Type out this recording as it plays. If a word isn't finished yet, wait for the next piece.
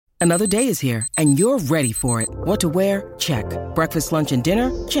Another day is here, and you're ready for it. What to wear? Check. Breakfast, lunch, and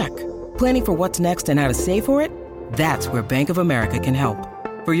dinner? Check. Planning for what's next and how to save for it? That's where Bank of America can help.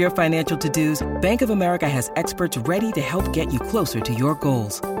 For your financial to-dos, Bank of America has experts ready to help get you closer to your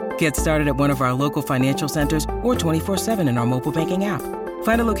goals. Get started at one of our local financial centers or 24/7 in our mobile banking app.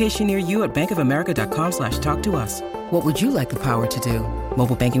 Find a location near you at bankofamerica.com/talktous. What would you like the power to do?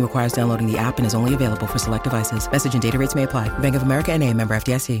 Mobile banking requires downloading the app and is only available for select devices. Message and data rates may apply. Bank of America N.A., member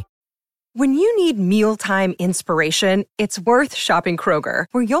FDIC. When you need mealtime inspiration, it's worth shopping Kroger,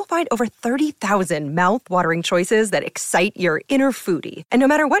 where you'll find over 30,000 mouth-watering choices that excite your inner foodie. And no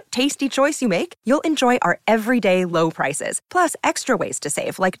matter what tasty choice you make, you'll enjoy our everyday low prices, plus extra ways to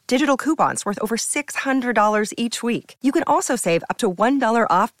save, like digital coupons worth over $600 each week. You can also save up to $1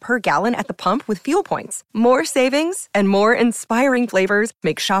 off per gallon at the pump with fuel points. More savings and more inspiring flavors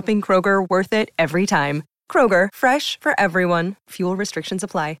make shopping Kroger worth it every time. Kroger, fresh for everyone. Fuel restrictions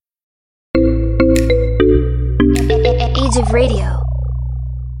apply. Age of Radio.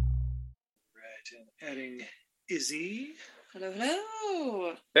 Right, and adding Izzy. Hello,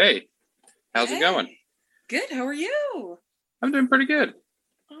 hello. Hey, how's it going? Good, how are you? I'm doing pretty good.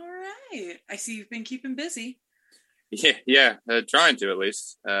 All right. I see you've been keeping busy. Yeah, trying to at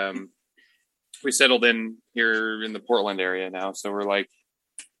least. We settled in here in the Portland area now, so we're like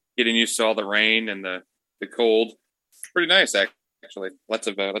getting used to all the rain and the cold. Pretty nice, actually. Lots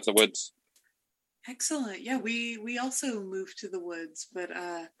of woods. Excellent. Yeah, we also moved to the woods, but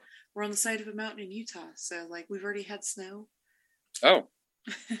we're on the side of a mountain in Utah, so like we've already had snow. Oh,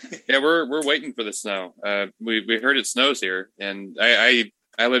 yeah, we're waiting for the snow. We heard it snows here, and I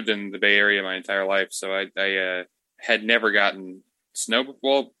lived in the Bay Area my entire life, so I had never gotten snow.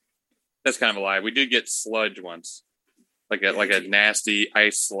 Well, that's kind of a lie. We did get sludge once, like a nasty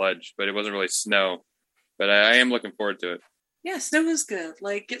ice sludge, but it wasn't really snow. But I am looking forward to it. Yeah, snow is good.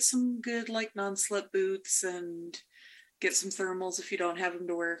 Like, get some good, like, non-slip boots and get some thermals if you don't have them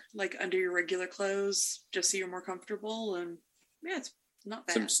to wear, like, under your regular clothes, just so you're more comfortable. And, yeah, it's not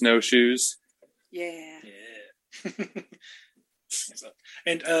bad. Some snowshoes. Yeah.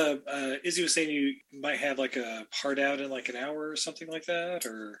 And Izzy was saying you might have, like, a part out in, like, an hour or something like that,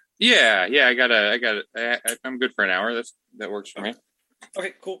 or? Yeah, I got it. I'm good for an hour. That works for me.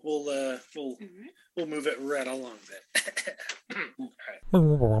 Okay, cool. We'll move it right along then.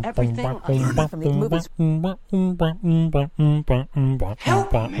 Everything I learned from these movies.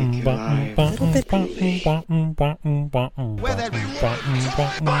 Help make your life a little bit easy. Where that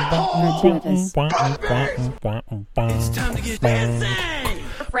it's time to get dancing.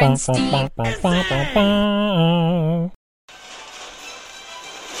 Friend Steve.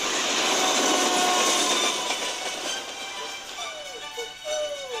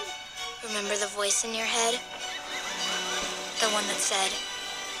 Remember the voice in your head? The one that said,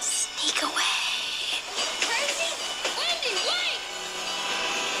 "Sneak away." Crazy? Wendy, wait!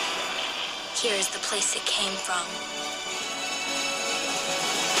 Here is the place it came from.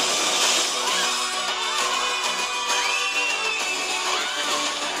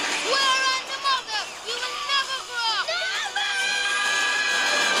 Where are the mother? You will never grow up! Never!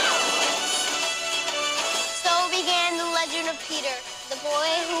 So began the legend of Peter, the boy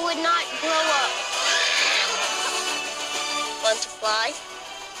who would not grow up. Want to fly?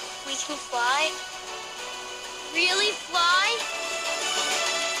 We can fly. Really fly?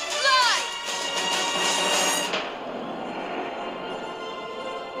 Fly!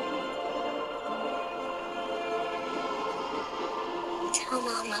 Tell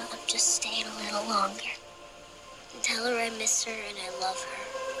Mama I'm just staying a little longer. And tell her I miss her and I love her.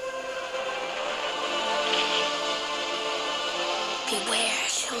 Beware,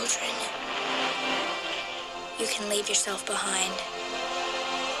 children. You can leave yourself behind.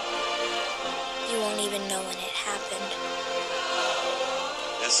 You won't even know when it happened.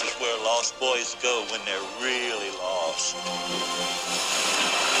 This is where lost boys go when they're really lost.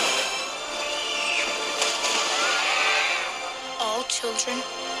 All children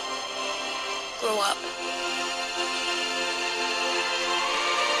grow up.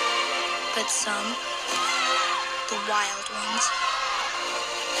 But some, the wild ones,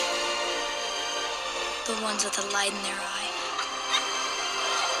 the ones with a light in their eye,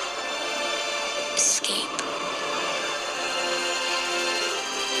 escape.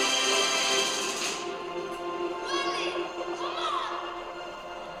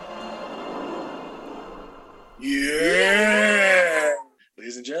 Yeah!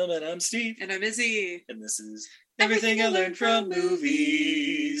 Ladies and gentlemen, I'm Steve. And I'm Izzy. And this is Everything I Learned from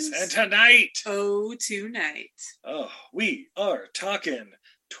Movies. And tonight... we are talking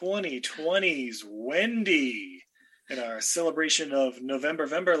 2020's Wendy. in our celebration of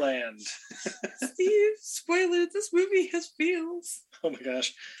Novemberland. Steve, spoiler, this movie has feels. Oh my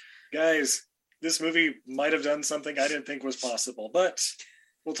gosh. Guys, this movie might have done something I didn't think was possible, but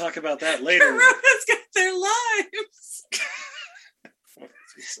we'll talk about that later. Corona's got their lives. Oh,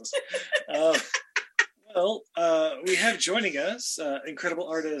 Jesus. We have joining us incredible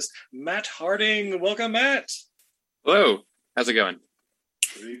artist Matt Harding. Welcome, Matt. Hello. How's it going?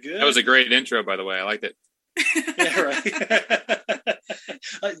 Pretty good. That was a great intro, by the way. I liked it. Yeah, right.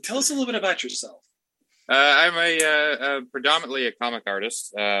 Tell us a little bit about yourself. I'm a predominantly a comic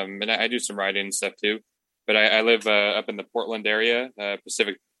artist, and I do some writing and stuff too. But I live up in the Portland area,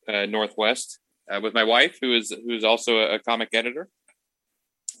 Pacific Northwest, with my wife, who's also a comic editor,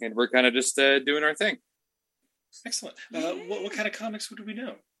 and we're kind of just doing our thing. Excellent. What kind of comics would we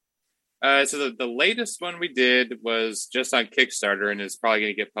know? So the latest one we did was just on Kickstarter, and is probably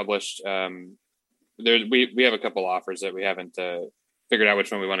going to get published. We have a couple offers that we haven't figured out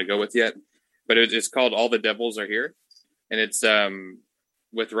which one we want to go with yet, but it's called All the Devils Are Here, and it's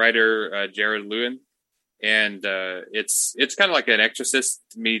with writer Jared Lewin, and it's kind of like an Exorcist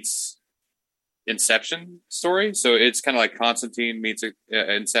meets Inception story. So it's kind of like Constantine meets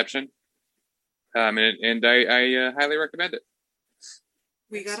Inception, and I highly recommend it.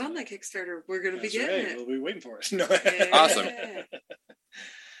 We got on that Kickstarter. We're going to be That's getting right. it. We'll be waiting for it. Yeah. Awesome.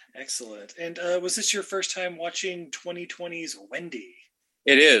 Excellent. And was this your first time watching 2020's Wendy?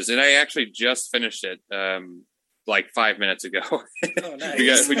 It is, and I actually just finished it like 5 minutes ago. Oh,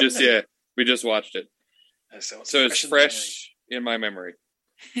 nice. we just watched it. So it's fresh in my memory.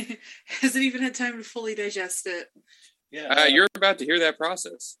 Hasn't even had time to fully digest it. Yeah. You're about to hear that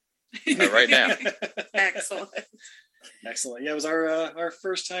process right now. Excellent. Excellent. Yeah, it was our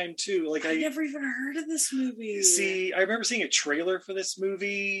first time too. Like I never even heard of this movie. See, I remember seeing a trailer for this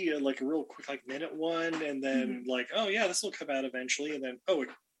movie, like a real quick, like minute one, and then like, oh yeah, this will come out eventually, and then it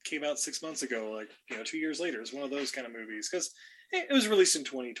came out 6 months ago, like 2 years later. It's one of those kind of movies because it was released in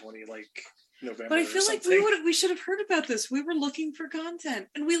 2020, like November. But I feel like we should have heard about this. We were looking for content,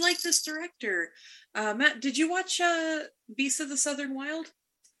 and we like this director. Matt, did you watch Beasts of the Southern Wild?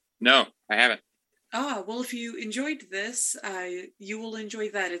 No, I haven't. Well, if you enjoyed this, you will enjoy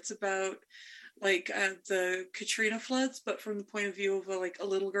that. It's about the Katrina floods, but from the point of view of a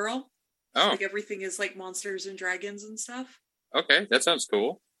little girl. Oh, like everything is like monsters and dragons and stuff. Okay, that sounds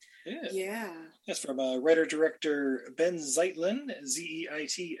cool. Yeah. That's from writer-director Ben Zeitlin, Zeitlin. Who's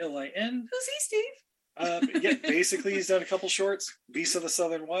he, Steve? Yeah, basically he's done a couple shorts, Beasts of the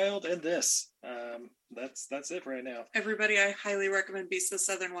Southern Wild, and this. That's it right now. Everybody, I highly recommend Beasts of the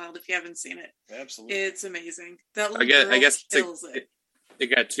Southern Wild if you haven't seen it. Absolutely. It's amazing. That little girl I guess kills it.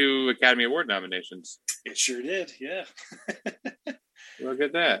 It got 2 Academy Award nominations. It sure did, yeah. Look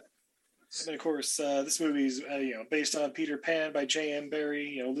at that. And of course, this movie is based on Peter Pan by J.M.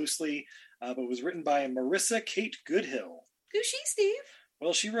 Barrie, loosely, but was written by Marissa Kate Goodhill. Who's she, Steve?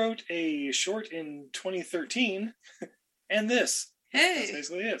 Well, she wrote a short in 2013, and this. Hey, that's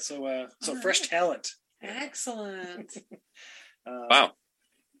basically it. So right. Fresh talent. Excellent. Wow.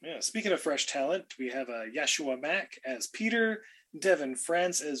 Yeah. Speaking of fresh talent, we have Yashua Mack as Peter, Devin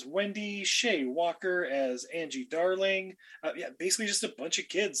France as Wendy, Shay Walker as Angie Darling. Basically just a bunch of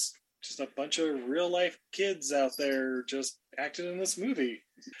kids. Just a bunch of real-life kids out there just acting in this movie.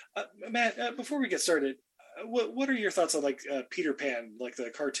 Matt, before we get started, what are your thoughts on Peter Pan, like the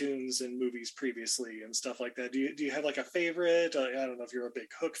cartoons and movies previously and stuff like that? Do you have a favorite? I don't know if you're a big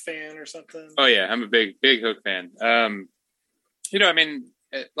Hook fan or something. Oh yeah, I'm a big Hook fan. I mean,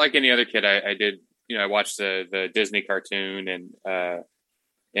 like any other kid, I did. I watched the Disney cartoon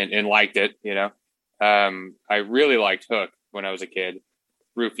and liked it. I really liked Hook when I was a kid.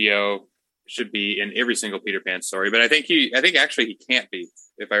 Rufio should be in every single Peter Pan story, but I think actually he can't be,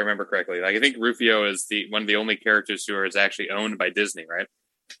 if I remember correctly. I think Rufio is one of the only characters who is actually owned by Disney, right?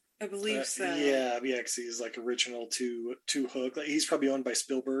 I believe so. Yeah, because he's original to Hook. He's probably owned by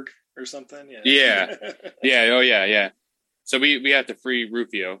Spielberg or something. Yeah. Yeah. So we have to free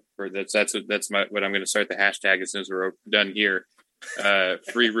Rufio for that's what I'm going to start the hashtag as soon as we're done here.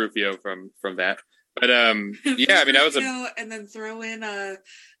 Free Rufio from that. But yeah, I mean, I was and then throw in the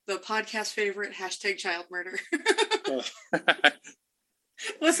podcast favorite #child murder.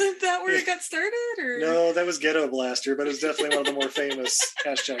 Wasn't that where it got started? Or no, that was Ghetto Blaster, but it was definitely one of the more famous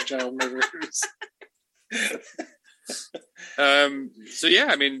 #child murderers. So yeah,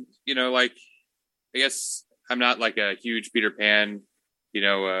 I mean, I guess I'm not a huge Peter Pan,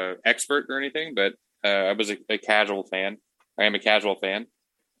 expert or anything, but I was a casual fan. I am a casual fan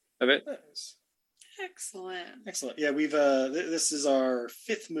of it. Nice. Excellent. Yeah, we've this is our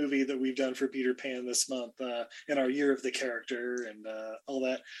 5th movie that we've done for Peter Pan this month, in our year of the character and all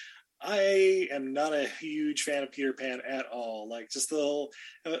that. I am not a huge fan of Peter Pan at all. Like, just the whole,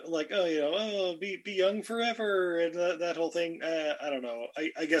 be young forever and that whole thing. I don't know.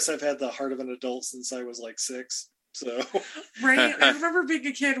 I guess I've had the heart of an adult since I was like 6. So right, I remember being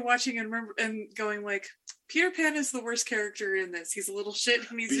a kid watching and going like, Peter Pan is the worst character in this. He's a little shit.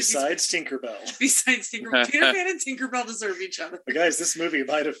 He needs besides Tinkerbell. Besides Tinkerbell, Peter Pan and Tinkerbell deserve each other. But guys, this movie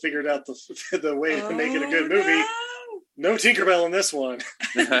might have figured out the way to make it a good movie. No Tinkerbell in this one.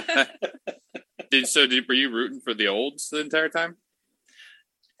 Were you rooting for the olds the entire time?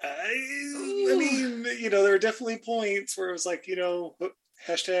 I mean, there are definitely points where it was like,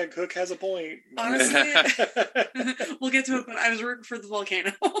 hashtag Hook has a point. Honestly, we'll get to it, but I was rooting for the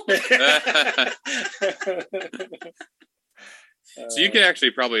volcano. So you can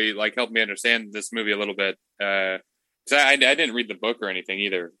actually probably help me understand this movie a little bit. Because I didn't read the book or anything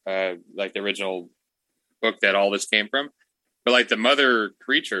either, the original book that all this came from. But the mother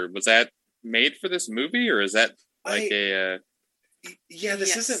creature, was that made for this movie, or is that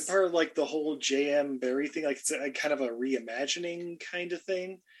this isn't part of the whole J.M. Barrie thing. It's a kind of a reimagining kind of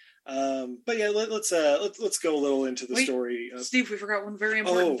thing. But yeah, let's go a little into the story. Steve, we forgot one very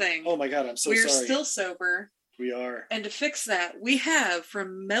important thing. Oh my God, I'm so sorry. We're still sober. We are. And to fix that, we have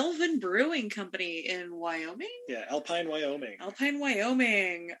from Melvin Brewing Company in Wyoming. Yeah, Alpine, Wyoming.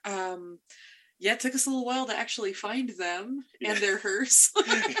 Yeah, it took us a little while to actually find them and their hearse. We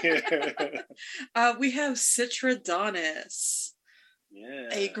have Citrodonis. Yeah.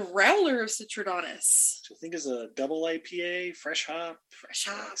 A growler of Citrodonis. Which I think is a double IPA, fresh hop.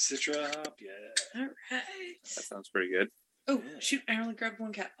 Citra hop, yeah. All right. That sounds pretty good. Oh, shoot, I only grabbed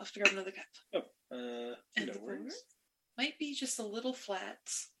one cap. I'll have to grab another cap. And the board might be just a little flat.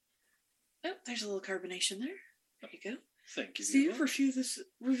 Oh, there's a little carbonation there. There you go. Thank you. Steve, review this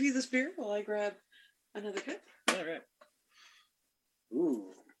beer while I grab another cup. All right.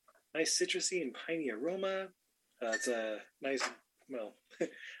 Ooh, nice citrusy and piney aroma. It's a nice, I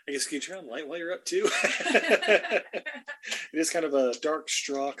guess you can try light while you're up too. It is kind of a dark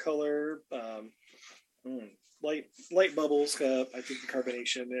straw color. Light bubbles. I think the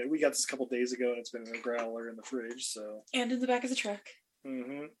carbonation. We got this a couple days ago, and it's been in a growler in the fridge. So and in the back of the truck.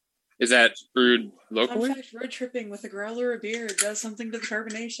 Mm-hmm. Is that brewed locally? Fun fact, road tripping with a growler of beer does something to the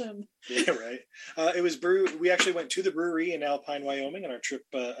carbonation. Yeah, right. It was brewed. We actually went to the brewery in Alpine, Wyoming on our trip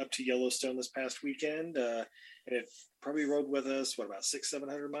up to Yellowstone this past weekend. And it probably rode with us, about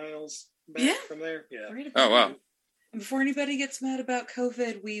 600-700 miles back from there? Yeah. Right. Oh, wow. And before anybody gets mad about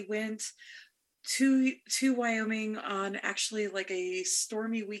COVID, we went to Wyoming on actually a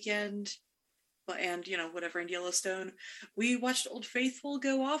stormy weekend. And whatever in Yellowstone, we watched Old Faithful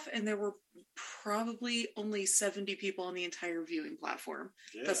go off, and there were probably only 70 people on the entire viewing platform.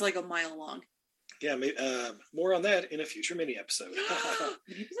 Yeah. That's a mile long. Yeah, more on that in a future mini episode.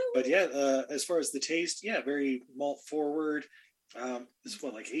 But yeah, as far as the taste, very malt forward. It's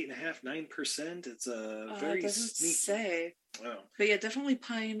 8.5%, 9%. It's a very sneaky. Say. Wow. But yeah, definitely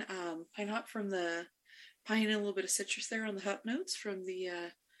pine hop from the pine and a little bit of citrus there on the hop notes from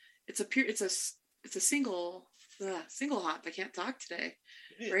the. It's a single hop. I can't talk today.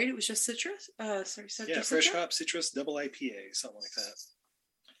 Yeah. Right? It was just citrus. Fresh hop citrus double IPA, something like that.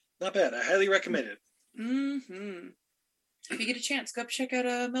 Not bad. I highly recommend it. Mm-hmm. If you get a chance, go up check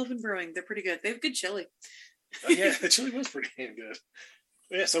out Melvin Brewing. They're pretty good. They have good chili. Oh yeah, the chili was pretty damn good.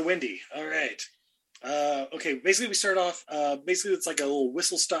 Yeah. So Wendy, all right. Okay, basically we start off, it's like a little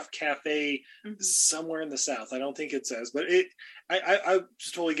whistle stop cafe somewhere in the South. I don't think it says, but I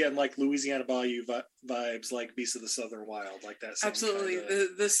just totally getting Louisiana Bayou vibes, like Beasts of the Southern Wild, like that. Absolutely.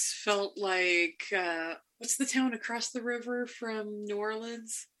 This felt like, what's the town across the river from New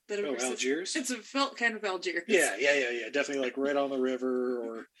Orleans? Algiers? It felt kind of Algiers. Yeah. Definitely right on the river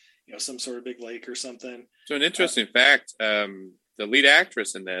or, some sort of big lake or something. So an interesting fact, the lead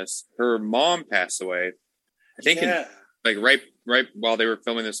actress in this, her mom passed away. I think right while they were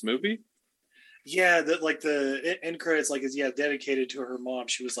filming this movie. Yeah, the end credits is dedicated to her mom.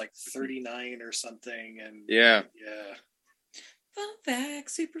 She was 39 or something, and yeah. Fun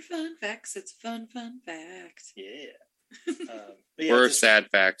facts, super fun facts. It's fun fact. Yeah. Or sad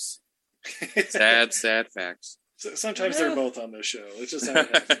facts. sad facts. So sometimes they're both on the show. It's just how it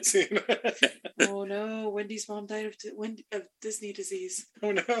happens. Oh no, Wendy's mom died of Disney disease.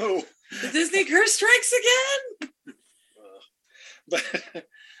 Oh no. The Disney curse strikes again!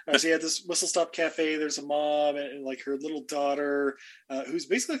 So yeah, this Whistle Stop Cafe, there's a mom and her little daughter, who's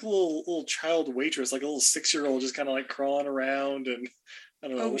basically a little child waitress, a little 6-year-old just kind of crawling around and I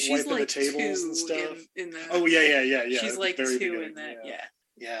don't know, she's wiping like the tables 2 and stuff. in that. Oh yeah. She's like 2 in that. Yeah.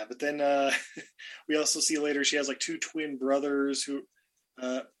 Yeah, but then we also see later she has like 2 twin brothers who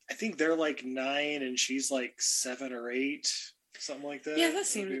I think they're like 9 and she's like 7 or 8, something like that. Yeah, that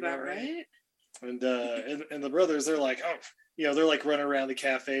seems about right. And the brothers, they're like, oh, they're like running around the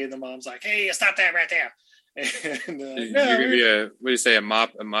cafe, and the mom's like, hey, stop that right there. And no, you're gonna be what do you say, a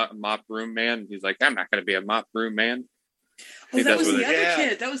mop room man? He's like, I'm not gonna be a mop room man. Oh, that was the other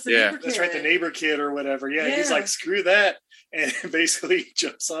kid. That was the neighbor kid. That's right, the neighbor kid or whatever. Yeah, he's like, screw that. And basically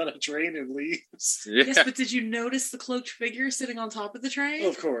jumps on a train and leaves. Yeah. Yes, but did you notice the cloaked figure sitting on top of the train?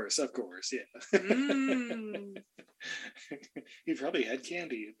 Of course, yeah. He probably had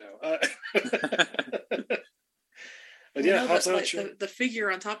candy. No. But yeah, hops on a train. The figure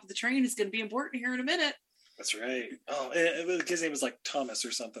on top of the train is going to be important here in a minute. That's right. Oh, and his name was like Thomas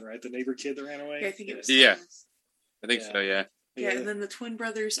or something, right? The neighbor kid that ran away? Yeah, I think it was Thomas. I think so, yeah. Yeah, and then the twin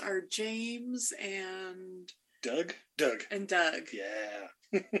brothers are James and... Doug. Yeah.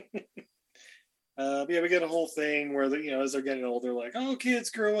 We get a whole thing where, as they're getting old, they're like, oh, kids,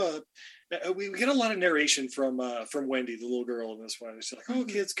 grow up. We get a lot of narration from Wendy, the little girl in this one. She's like, oh,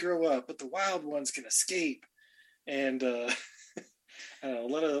 kids, grow up, but the wild ones can escape. And I don't know, a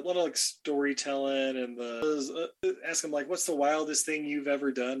lot of like storytelling, and ask them like, what's the wildest thing you've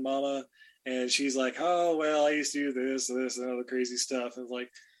ever done, Mama? And she's like, oh, well, I used to do this, and other crazy stuff. And it's like,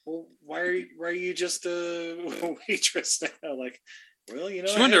 well, why are you just a waitress now? Like, well,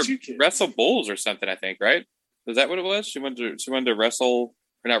 she wanted to wrestle bulls or something, I think, right? Is that what it was? She wanted to wrestle,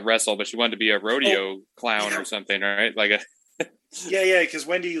 or not wrestle, but she wanted to be a rodeo clown or something, right? Like a yeah, because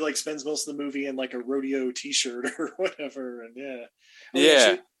Wendy like spends most of the movie in like a rodeo T-shirt or whatever, and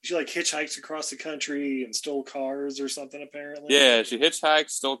she like hitchhikes across the country and stole cars or something, apparently. Yeah, she hitchhiked,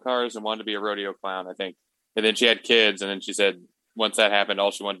 stole cars, and wanted to be a rodeo clown, I think. And then she had kids, and then she said once that happened,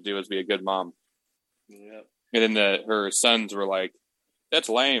 all she wanted to do was be a good mom. Yeah. And then her sons were like, "That's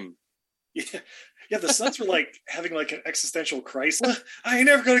lame." Yeah, the sons were like having like an existential crisis. I ain't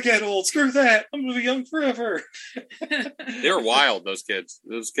never gonna get old. Screw that. I'm gonna be young forever. They were wild. Those kids.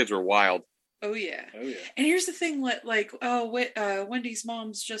 Those kids were wild. Oh yeah. And here's the thing: Wendy's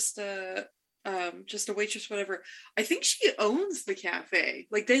mom's just a waitress, whatever. I think she owns the cafe.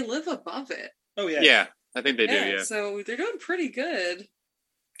 Like they live above it. Oh yeah. Yeah, I think they do. Yeah. So they're doing pretty good.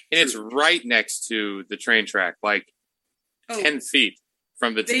 And it's right next to the train track, like 10 feet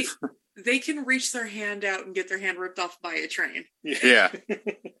from the. They can reach their hand out and get their hand ripped off by a train. Yeah.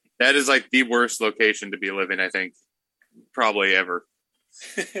 That is like the worst location to be living, I think, probably ever.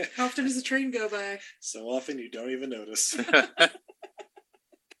 How often does a train go by? So often you don't even notice.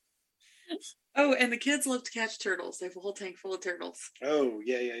 Oh, and the kids love to catch turtles. They have a whole tank full of turtles. Oh,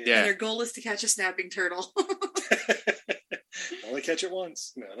 yeah. And their goal is to catch a snapping turtle. Only catch it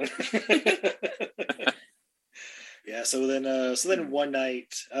once. No. Yeah, so then one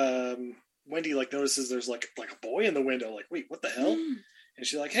night, Wendy like notices there's like a boy in the window. Like, wait, what the hell? And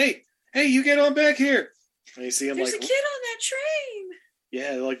she's like, hey, you get on back here. And you see him there's like, a kid on that train.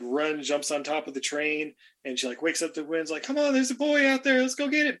 Yeah, like jumps on top of the train, and she like wakes up the winds like, come on, there's a boy out there, let's go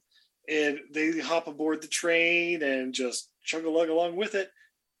get him. And they hop aboard the train and just chug-a-lug along with it.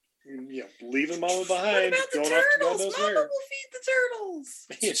 And, leaving Mama behind. What about the going turtles? Off to God knows Mama where. will feed the turtles.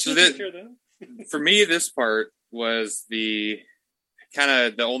 Yeah, so for me, this part was the kind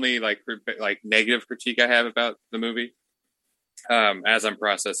of the only like negative critique I have about the movie as I'm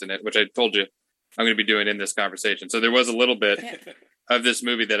processing it, which I told you I'm going to be doing in this conversation. So there was a little bit of this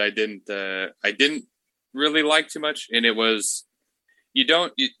movie that I didn't really like too much, and it was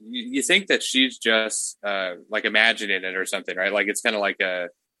you think that she's just like imagining it or something, right? Like it's kind of like a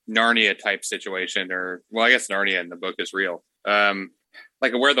Narnia type situation, or well, I guess Narnia in the book is real.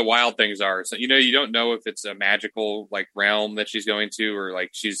 Like where the wild things are. So, you don't know if it's a magical like realm that she's going to, or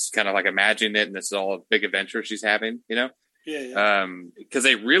like she's kind of like imagining it and this is all a big adventure she's having, Yeah. Cause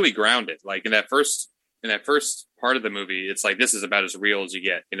they really ground it. Like in that first part of the movie, it's like, this is about as real as you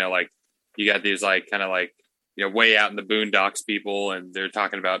get, like you got these like kind of like, way out in the boondocks people, and they're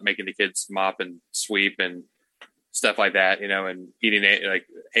talking about making the kids mop and sweep and stuff like that, and eating like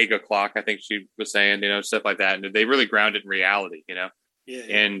egg o'clock, I think she was saying, stuff like that. And they really ground it in reality, Yeah.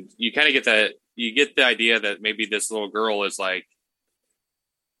 And you kind of get that, you get the idea that maybe this little girl is like,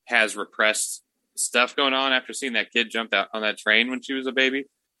 has repressed stuff going on after seeing that kid jump out on that train when she was a baby.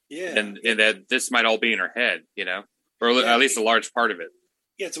 Yeah. And that this might all be in her head, or at least a large part of it.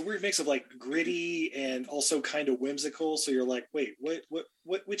 Yeah, it's a weird mix of like gritty and also kind of whimsical. So you're like, wait,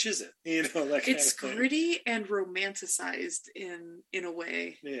 which is it? That it's gritty and romanticized in a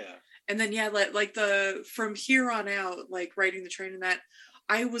way. Yeah. And then like the from here on out, like riding the train and that,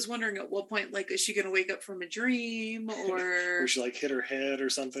 I was wondering at what point, like, is she going to wake up from a dream, or she like hit her head or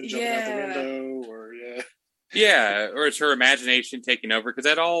something, jumping out the window, or Yeah, or it's her imagination taking over, because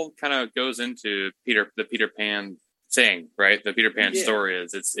that all kind of goes into the Peter Pan thing, right? The Peter Pan story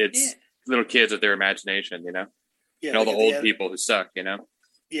is it's little kids with their imagination, and all the old people who suck,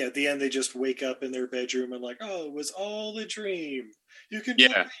 Yeah, at the end they just wake up in their bedroom and like, oh, it was all a dream. You can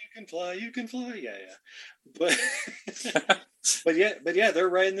fly, you can fly. Yeah. But but yeah, they're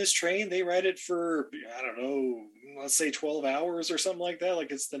riding this train. They ride it for, I don't know, let's say 12 hours or something like that.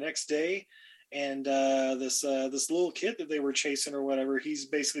 Like it's the next day. And this little kid that they were chasing or whatever, he's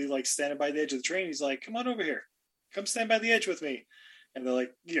basically like standing by the edge of the train. He's like, come on over here. Come stand by the edge with me. And they're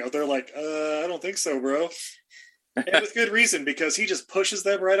like, I don't think so, bro. And with good reason, because he just pushes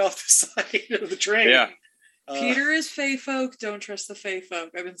them right off the side of the train. Yeah. Peter is Fey folk. Don't trust the Fey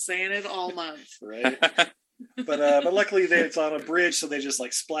folk. I've been saying it all month. Right. But luckily it's on a bridge, so they just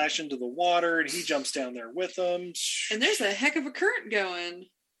like splash into the water, and he jumps down there with them. And there's a heck of a current going.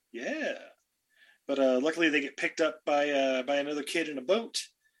 Yeah. But luckily they get picked up by another kid in a boat,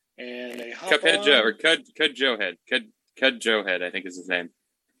 and they hop Cuphead on. Joe, or Cud Joehead. Cud Joehead, I think is his name.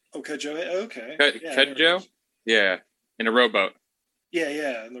 Oh, Cud Joehead? Okay. Cud Joe? Yeah, in a rowboat.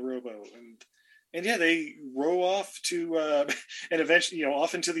 Yeah, in the rowboat. And yeah, they row off to, and eventually,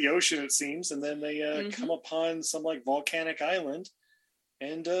 off into the ocean, it seems, and then they come upon some, like, volcanic island,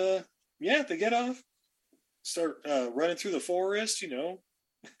 and, they get off, start running through the forest,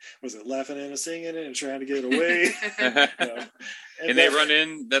 was it laughing and singing and trying to get away? And they run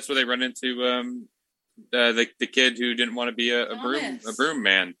in, that's where they run into the kid who didn't want to be a broom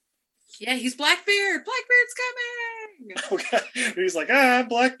man. Yeah, he's Blackbeard. Blackbeard's coming. Okay. He's like,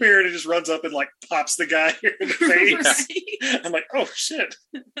 Blackbeard, and just runs up and like pops the guy in the face. Right? I'm like, oh shit.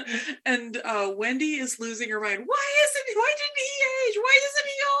 And Wendy is losing her mind. Why didn't he age? Why isn't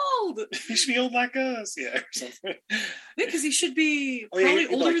he old? He should be old like us. Yeah, or something. Yeah, because he should be probably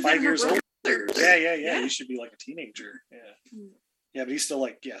older like 5 than years old. Yeah. He should be like a teenager. Yeah. Yeah, but he's still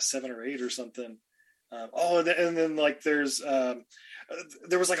like 7 or 8 or something. And then like there's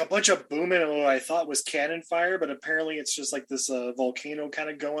there was like a bunch of booming, what I thought was cannon fire, but apparently it's just like this volcano kind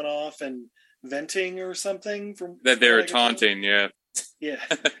of going off and venting or something. That they were taunting, yeah. Yeah.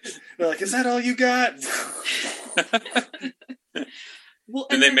 They're like, is that all you got? Well,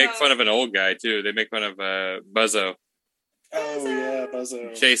 and they make fun of an old guy too. They make fun of Buzzo. Oh yeah,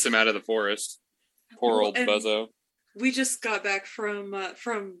 Buzzo. Chase him out of the forest. Poor old Buzzo. We just got back from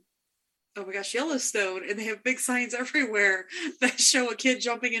oh my gosh, Yellowstone, and they have big signs everywhere that show a kid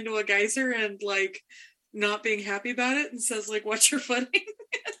jumping into a geyser and like not being happy about it, and says like, "Watch your footing."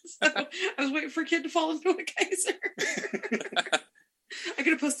 So I was waiting for a kid to fall into a geyser. I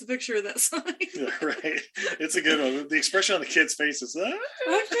could have posted a picture of that sign. Yeah, right. It's a good one. The expression on the kid's face is,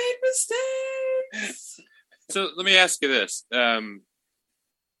 I've made mistakes. So let me ask you this: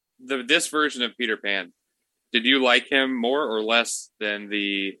 this version of Peter Pan, did you like him more or less than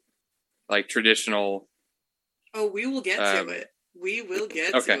the like traditional? Oh, we will get to it. We will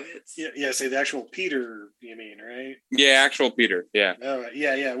get to it. Yeah. Say the actual Peter, you mean, right? Yeah, actual Peter. Yeah. All right.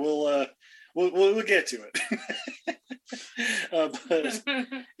 Yeah. We'll get to it.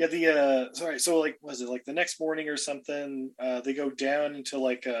 But yeah, so like, was it like the next morning or something? They go down into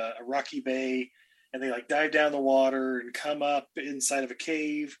like a rocky bay, and they like dive down the water and come up inside of a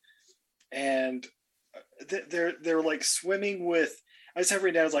cave, and they're like swimming with. I just have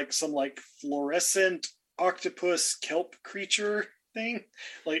written down as like some like fluorescent octopus kelp creature thing.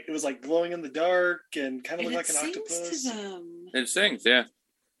 Like it was like glowing in the dark and kind of looked like an octopus. It sings, yeah.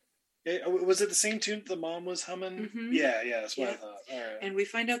 Was it the same tune that the mom was humming? Mm-hmm. Yeah, that's what I thought. All right. And we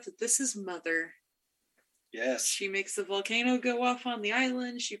find out that this is Mother. Yes. She makes the volcano go off on the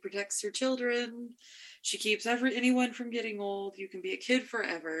island. She protects her children. She keeps anyone from getting old. You can be a kid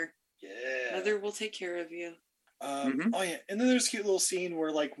forever. Yeah. Mother will take care of you. Oh yeah, and then there's a cute little scene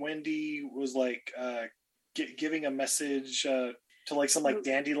where like Wendy was like giving a message to like some like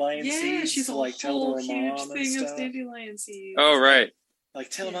dandelion seeds. Yeah, she's to like tell her huge mom thing and of stuff. dandelion seeds. Oh right. Like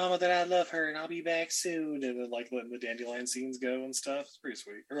tell Mama that I love her and I'll be back soon, and then like letting the dandelion seeds go and stuff. It's pretty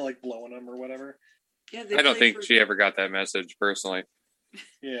sweet. Or like blowing them or whatever. Yeah, I don't think she ever got that message personally.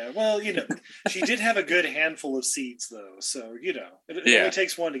 Yeah, well, she did have a good handful of seeds though, so it only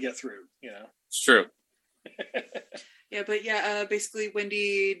takes one to get through. It's true. Yeah, but basically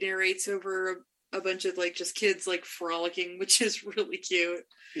Wendy narrates over a bunch of like just kids like frolicking, which is really cute.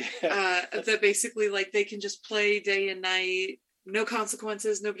 Yeah. That basically like they can just play day and night, no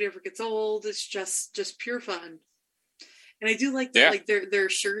consequences, nobody ever gets old. It's just pure fun. And I do like that, like their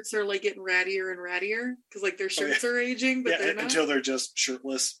shirts are like getting rattier and rattier because like their shirts are aging, but they're not. Until they're just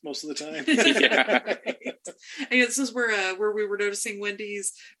shirtless most of the time. Right. And this is where we were noticing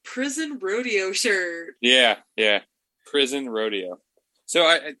Wendy's prison rodeo shirt. Yeah, prison rodeo. So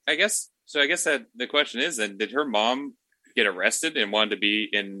I guess that the question is then, did her mom get arrested and wanted to be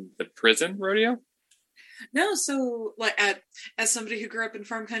in the prison rodeo? No, so like as somebody who grew up in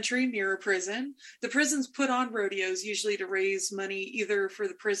farm country near a prison, the prisons put on rodeos usually to raise money either for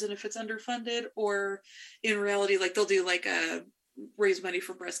the prison if it's underfunded, or in reality, like they'll do like a raise money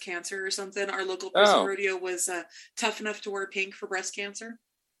for breast cancer or something. Our local prison rodeo was tough enough to wear pink for breast cancer.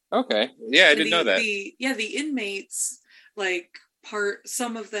 Okay, yeah, I didn't know that. The inmates, like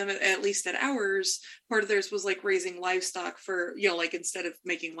some of them, at least at ours, part of theirs was like raising livestock for, like instead of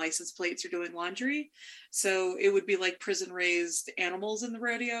making license plates or doing laundry. So it would be like prison raised animals in the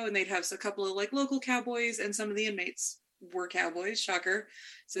rodeo, and they'd have a couple of like local cowboys, and some of the inmates were cowboys, shocker.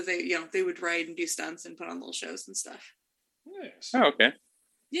 So they would ride and do stunts and put on little shows and stuff. Nice. Oh, okay.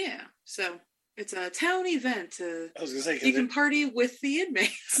 Yeah. So it's a town event. I was gonna say you can party with the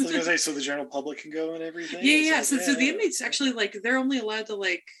inmates. I was gonna say, so the general public can go and everything. Yeah. So the inmates actually they're only allowed to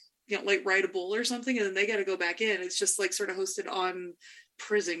like ride a bull or something, and then they got to go back in. It's just like sort of hosted on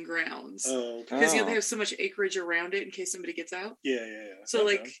prison grounds because they have so much acreage around it in case somebody gets out. Yeah. So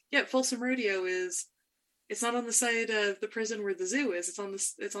Folsom Rodeo it's not on the side of the prison where the zoo is. It's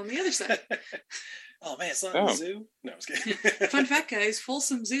on the other side. Oh man, it's not in the zoo? No, I was kidding. Fun fact, guys,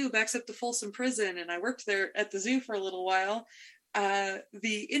 Folsom Zoo backs up to Folsom Prison, and I worked there at the zoo for a little while.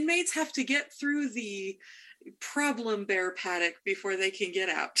 The inmates have to get through the problem bear paddock before they can get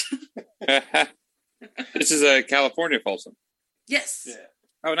out. This is a California Folsom. Yes. Yeah.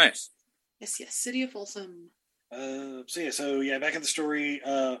 Oh, nice. Yes, City of Folsom. So back in the story.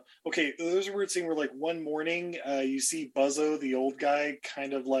 Okay, there's a weird scene where like one morning, you see Buzzo, the old guy,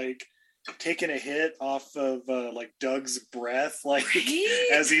 kind of like taking a hit off of like Doug's breath, like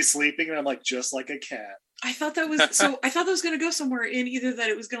as he's sleeping, and I'm like, just like a cat. I thought that was going to go somewhere in either that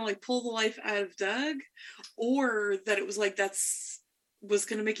it was going to like pull the life out of Doug, or that it was like was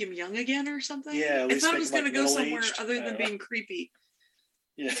going to make him young again or something. Yeah, I thought it was going to go somewhere other than being creepy.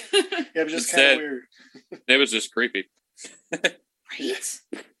 Yeah, but just kind of weird. It was just creepy. Right?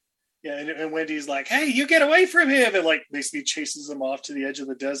 Yeah, and Wendy's like, "Hey, you get away from him!" And like basically chases him off to the edge of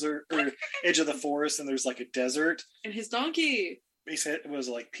the desert or edge of the forest, and there's like a desert. And his donkey. He said it was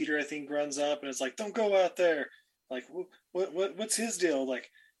like Peter, I think, runs up and it's like, "Don't go out there." Like, what's his deal? Like,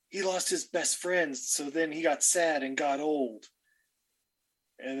 he lost his best friends, so then he got sad and got old.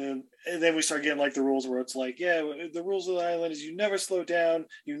 And then we start getting like the rules where it's like, yeah, the rules of the island is you never slow down,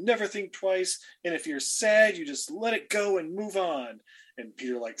 you never think twice, and if you're sad, you just let it go and move on. And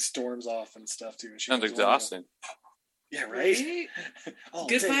Peter like storms off and stuff too. And sounds exhausting. Yeah, right.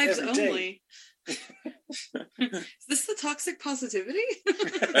 Good vibes only. Is this the toxic positivity?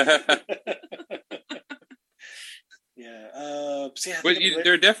 Yeah. But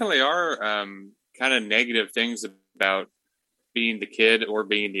there definitely are kind of negative things about being the kid or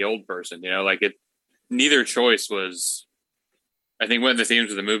being the old person. Neither choice was. I think one of the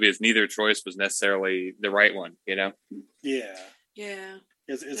themes of the movie is neither choice was necessarily the right one. Yeah. Yeah.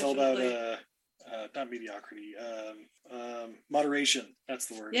 It's all about not mediocrity, moderation. That's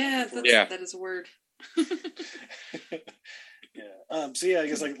the word. Yeah, that is a word. Yeah. I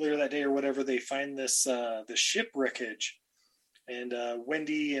guess like later that day or whatever, they find this ship wreckage, and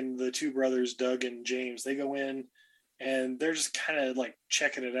Wendy and the two brothers, Doug and James, they go in and they're just kind of like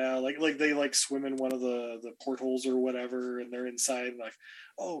checking it out. Like they like swim in one of the portholes or whatever, and they're inside and like,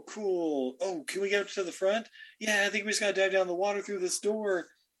 oh, cool. Oh, can we get up to the front? Yeah, I think we just gotta dive down the water through this door.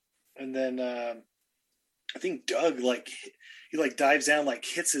 And then I think Doug he dives down, like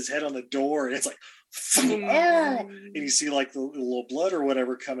hits his head on the door, and it's like, oh! And you see like the little blood or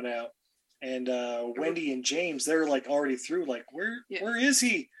whatever coming out. And Wendy and James, they're like already through, like, where is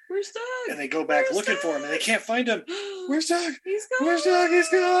he? Where's Doug? And they go back looking for him, and they can't find him. Where's Doug? He's gone. Where's Doug? He's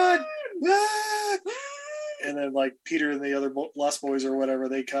gone. Ah! And then like Peter and the other Lost Boys or whatever,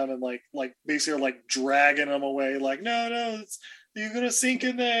 they come and like basically are like dragging him away, like, no, you're gonna sink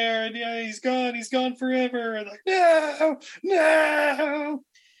in there, and yeah, he's gone forever, and like, no.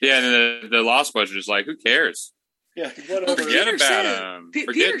 Yeah, and the Lost Boys are just like, who cares? Yeah, whatever. Forget about him.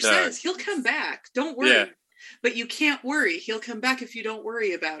 Peter says he'll come back. Don't worry. Yeah. But you can't worry. He'll come back if you don't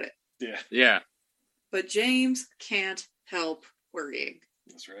worry about it. Yeah. Yeah. But James can't help worrying.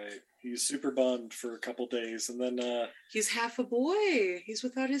 That's right. He's super bummed for a couple days, and then he's half a boy. He's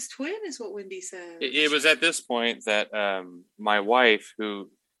without his twin, is what Wendy said. It was at this point that my wife, who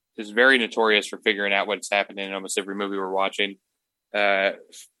is very notorious for figuring out what's happening in almost every movie we're watching.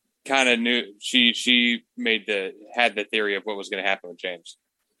 Kind of knew she had the theory of what was going to happen with James.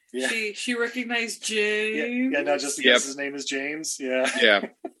 Yeah. She recognized James. Yeah, not just because his name is James. Yeah. Yeah.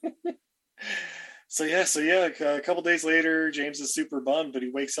 So a couple days later, James is super bummed, but he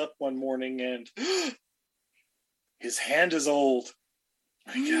wakes up one morning and his hand is old.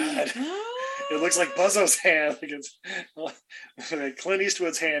 My God. It looks like Buzzo's hand. Like it's like Clint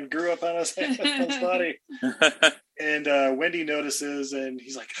Eastwood's hand grew up on his body. And Wendy notices, and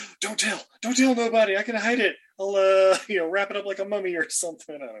he's like, don't tell nobody. I can hide it. I'll wrap it up like a mummy or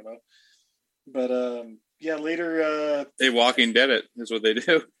something. I don't know. But later they Walking Dead it is what they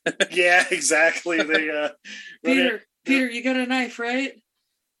do. Yeah, exactly. They Peter, you got a knife, right?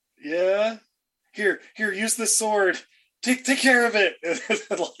 Yeah. Here, use this sword. Take care of it.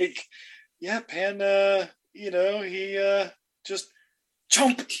 Like, yeah, Pan he just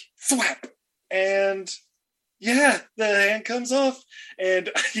chomp, thwap, and yeah, the hand comes off,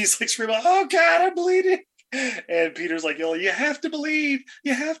 and he's like screaming, "Oh God, I'm bleeding!" And Peter's like, "Yo, you have to believe,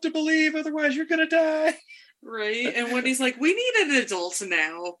 otherwise you're gonna die." Right, and Wendy's like, "We need an adult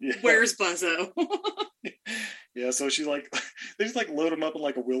now. Yeah. Where's Buzzo?" Yeah, so they just load him up in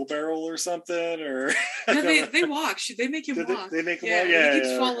like a wheelbarrow or something, or no, they walk. They make him walk. They make him walk. Yeah, he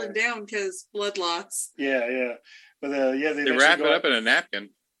keeps falling down because blood loss. Yeah, but they wrap it up in a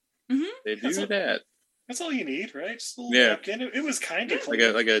napkin. Mm-hmm. They do that. That's all you need, right? Just a little napkin. It was kind of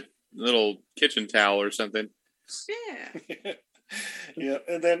like a little kitchen towel or something. Yeah. Yeah,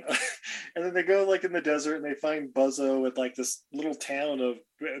 and then they go like in the desert and they find Buzzo at like this little town of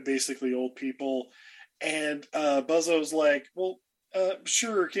basically old people, and Buzzo's like, "Well,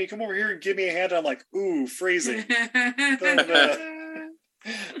 sure, can you come over here and give me a hand?" I'm like, "Ooh, phrasing." That's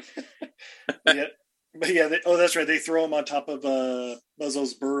right. They throw him on top of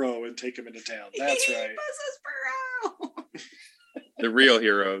Buzzo's burrow and take him into town. That's right. Buzzo's burrow. The real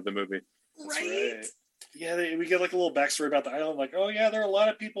hero of the movie. Right. Yeah, we get like a little backstory about the island. Like, oh yeah, there are a lot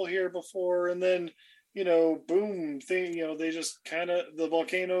of people here before, and then boom, they just the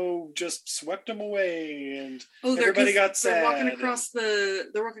volcano just swept them away, and everybody got sad. They're walking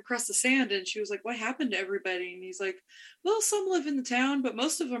across the sand, and she was like, "What happened to everybody?" And he's like, "Well, some live in the town, but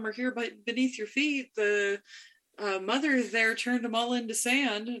most of them are here beneath your feet. The mother there turned them all into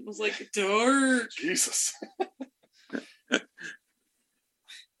sand." It was like dark. Jesus.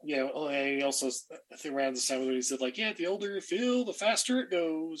 Yeah, well, and he also around the time when he said, like, yeah, the older you feel, the faster it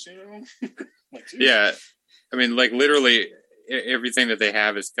goes, Like, yeah, I mean, like, literally everything that they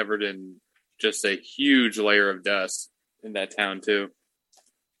have is covered in just a huge layer of dust in that town, too.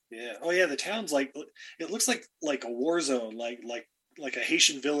 Yeah. Oh, yeah, the town's like, it looks like a war zone, like a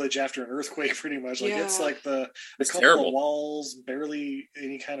Haitian village after an earthquake, pretty much. Like, it's like the couple terrible. Of walls, barely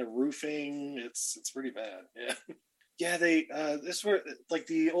any kind of roofing. It's pretty bad, yeah. Yeah, this is where like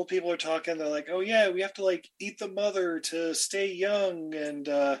the old people are talking. They're like, "Oh yeah, we have to like eat the mother to stay young," and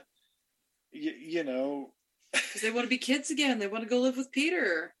because they want to be kids again. They want to go live with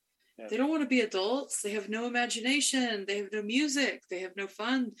Peter. Yeah. They don't want to be adults. They have no imagination. They have no music. They have no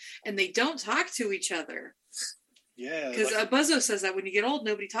fun, and they don't talk to each other. Yeah, because Buzzo says that when you get old,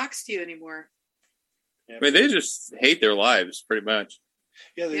 nobody talks to you anymore. Yeah, I mean, they just hate their lives pretty much.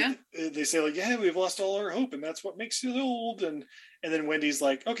 Yeah, they say like, yeah, we've lost all our hope, and that's what makes you old. And then Wendy's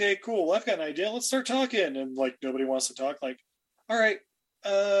like, okay, cool, well, I've got an idea. Let's start talking. And like nobody wants to talk. Like, all right,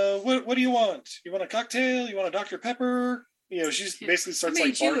 what do you want? You want a cocktail? You want a Dr. Pepper? She's basically starts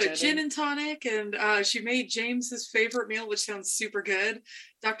like bartending. I made you a gin and tonic, and she made James's favorite meal, which sounds super good: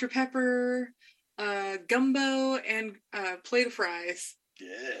 Dr. Pepper, gumbo, and a plate of fries.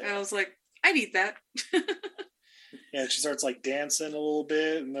 Yeah, and I was like, I'd eat that. Yeah, she starts like dancing a little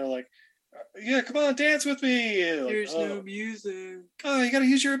bit, and they're like, "Yeah, come on, dance with me." There's no music. Oh, you got to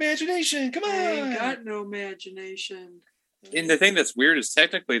use your imagination. Come on. I ain't got no imagination. And the thing that's weird is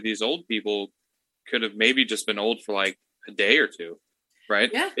technically these old people could have maybe just been old for like a day or two, right?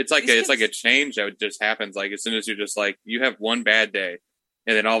 Yeah, it's like a change that just happens. Like as soon as you're just like you have one bad day,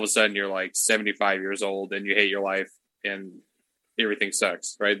 and then all of a sudden you're like 75 years old and you hate your life and everything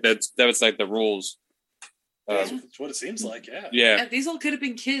sucks, right? That was like the rules. That's what it seems like, yeah. These all could have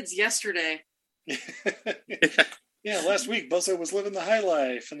been kids yesterday. Yeah, last week Buzzo was living the high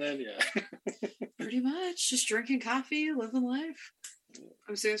life, and then pretty much just drinking coffee, living life.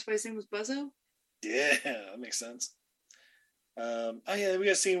 I'm assuming that's why his name was Buzzo. Yeah, that makes sense. We got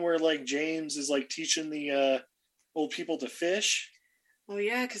a scene where like James is like teaching the old people to fish. Oh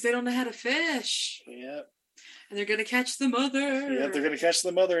yeah, because they don't know how to fish. Yeah, and they're gonna catch the mother. Yeah, they're gonna catch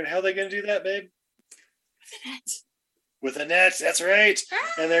the mother, and how are they gonna do that, babe? With a net, that's right.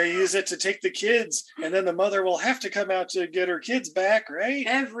 And they use it to take the kids. And then the mother will have to come out to get her kids back, right?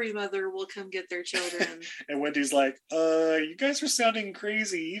 Every mother will come get their children. And Wendy's like, you guys are sounding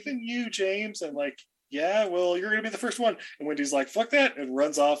crazy. Even you, James. And like, yeah, well, you're going to be the first one. And Wendy's like, fuck that. And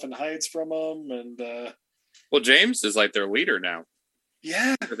runs off and hides from them. And well, James is like their leader now.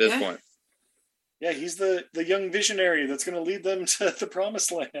 Yeah. At this point. Yeah, he's the young visionary that's going to lead them to the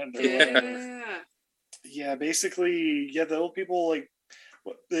promised land. Or whatever. Yeah, basically, the old people, like,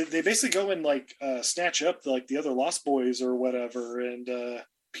 they basically go and, like, snatch up, the other Lost Boys or whatever, and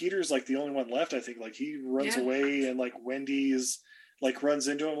Peter's, like, the only one left, I think. Like, he runs away, and, like, Wendy's, like, runs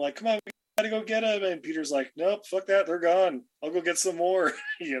into him, like, come on, we gotta go get him, and Peter's like, nope, fuck that, they're gone. I'll go get some more,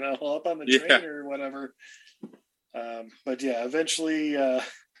 I'll up on the train or whatever. But, yeah, eventually,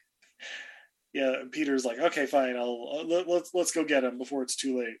 Peter's like, okay, fine, let's go get him before it's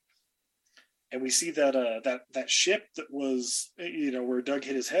too late. And we see that that ship that was, where Doug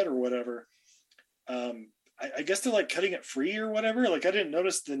hit his head or whatever. I guess they're like cutting it free or whatever. Like I didn't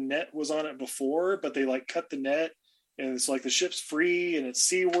notice the net was on it before, but they like cut the net, and it's like the ship's free and it's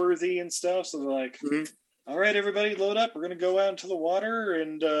seaworthy and stuff. So they're like, all right, everybody, load up. We're gonna go out into the water,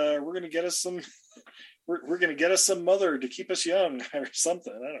 and we're gonna get us some. We're gonna get us some mother to keep us young or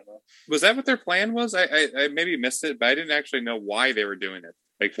something. I don't know. Was that what their plan was? I maybe missed it, but I didn't actually know why they were doing it.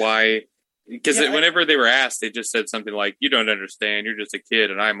 Like why. Because whenever they were asked, they just said something like, you don't understand, you're just a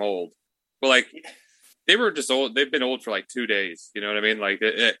kid and I'm old. Well, like, they were just old. They've been old for like 2 days. You know what I mean? Like,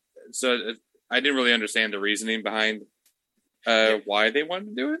 I didn't really understand the reasoning behind why they wanted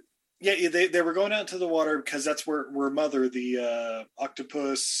to do it. Yeah, they were going out into the water because that's where Mother, the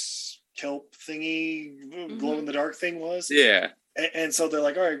octopus kelp thingy, glow-in-the-dark thing was. Yeah. And so they're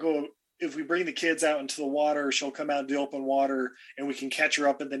like, all right, go. If we bring the kids out into the water, she'll come out in the open water and we can catch her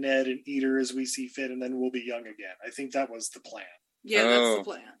up in the net and eat her as we see fit. And then we'll be young again. I think that was the plan. Yeah, that's the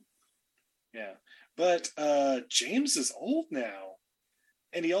plan. Yeah. But James is old now.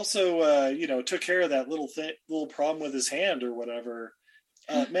 And he also, took care of that little problem with his hand or whatever.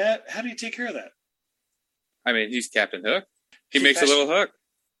 Matt, how do you take care of that? I mean, he's Captain Hook. He makes a little hook.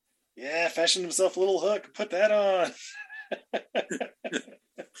 Yeah, fashioned himself a little hook. Put that on.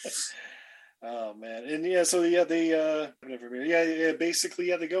 Oh man. And they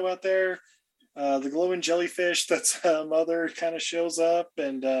basically they go out there. The glowing jellyfish that's Mother kind of shows up,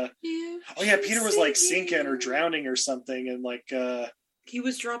 and Peter was like sinking or drowning or something, and like he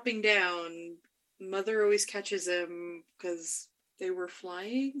was dropping down. Mother always catches him because they were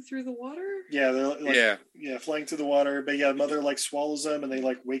flying through the water. Yeah, they're like, flying through the water. But yeah, Mother like swallows them, and they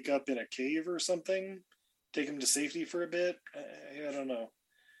like wake up in a cave or something. Take him to safety for a bit. I don't know.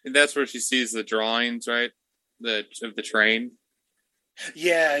 And that's where she sees the drawings, right? Of the train.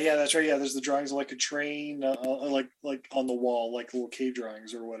 Yeah, that's right. Yeah, there's the drawings of like a train, like on the wall, like little cave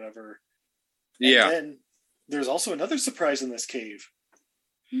drawings or whatever. Yeah. And then there's also another surprise in this cave.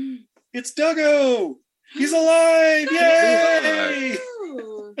 It's Duggo. He's alive! Yay!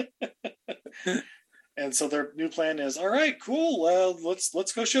 And so their new plan is, all right, cool.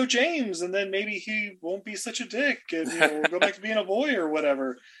 Let's go show James, and then maybe he won't be such a dick, and we'll go back to being a boy or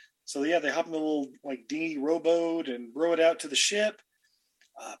whatever. So yeah, they hop in the little like dinghy rowboat and row it out to the ship.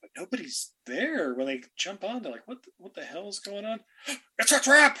 But nobody's there when they jump on. They're like, what the hell is going on? It's a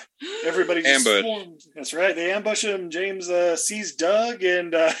trap! Everybody just swarmed. That's right. They ambush him. James sees Doug,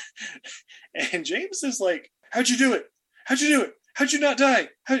 and James is like, how'd you do it? How'd you do it? How'd you not die?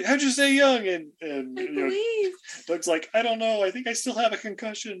 How'd you stay young? And Doug's like, I don't know. I think I still have a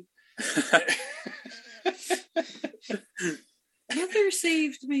concussion. Mother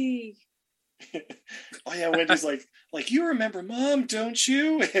saved me. Oh yeah, Wendy's like you remember Mom, don't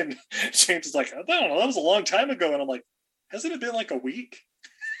you? And James is like, I don't know, that was a long time ago. And I'm like, hasn't it been like a week?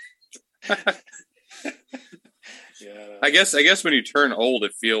 Yeah. I guess when you turn old,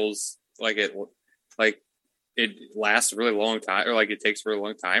 it feels like it lasts a really long time, or like it takes a really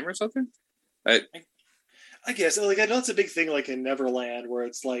long time or something. I guess, like, I know it's a big thing, like in Neverland, where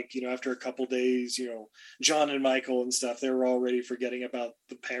it's like, after a couple days, John and Michael and stuff, they were already forgetting about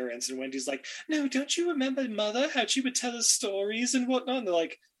the parents. And Wendy's like, no, don't you remember Mother, how she would tell us stories and whatnot? And they're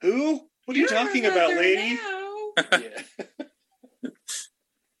like, who? What are you talking about, lady?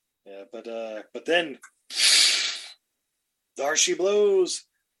 Yeah, but then there she blows.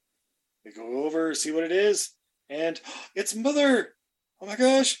 They go over, see what it is, and it's Mother. Oh my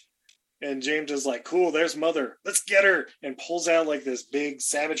gosh. And James is like, cool, there's Mother. Let's get her. And pulls out like this big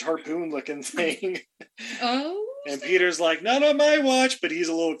savage harpoon looking thing. Oh. And Peter's like, not on my watch, but he's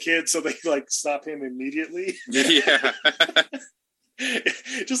a little kid, so they like stop him immediately. Yeah.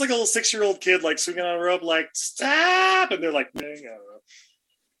 Just like a little 6-year-old kid, like swinging on a rope, like stop, and they're like, dang, I don't know.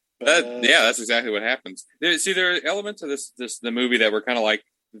 But, yeah, that's exactly what happens. There are elements of the movie that were kind of like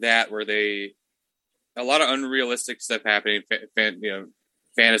that, where a lot of unrealistic stuff happening,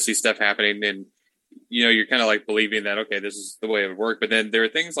 fantasy stuff happening, and you're kind of like believing that, okay, this is the way it would work. But then there are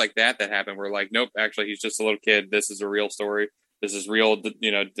things like that happen where like, nope, actually he's just a little kid. This is a real story. This is real,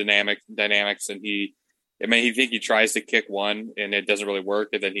 dynamics, and he tries to kick one and it doesn't really work,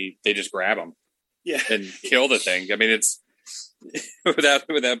 and then they just grab him, and kill the thing. I mean, it's without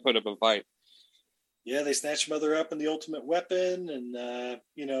put up a fight. Yeah, they snatch Mother up in the ultimate weapon, and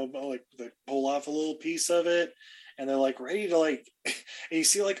like they pull off a little piece of it, and they're like ready to like. And you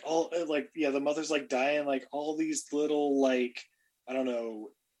see like all like the Mother's like dying, like all these little like I don't know,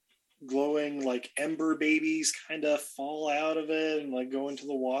 glowing like ember babies kind of fall out of it and like go into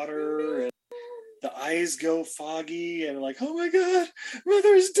the water, and the eyes go foggy, and like, oh my god,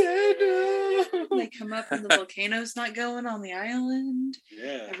 Mother's dead. They come up and the volcano's not going on the island.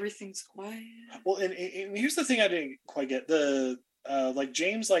 Yeah, everything's quiet. Well, and here's the thing I didn't quite get: the like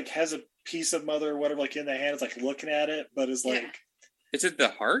James like has a piece of Mother or whatever like in the hand, it's like looking at it, but is like, is it the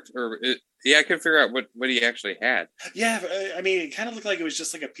heart or? I couldn't figure out what he actually had. Yeah, I mean, it kind of looked like it was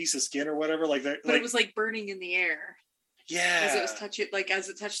just like a piece of skin or whatever. Like, but it was like burning in the air. Yeah, as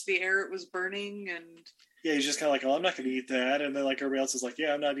it touched the air, it was burning, and yeah, he's just kind of like, oh, I'm not going to eat that, and then like everybody else is like,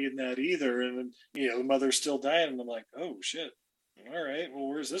 yeah, I'm not eating that either, and then the Mother's still dying, and I'm like, oh shit, all right, well,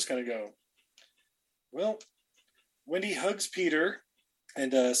 where's this going to go? Well, Wendy hugs Peter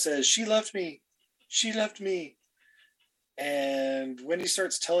and says, she left me, and Wendy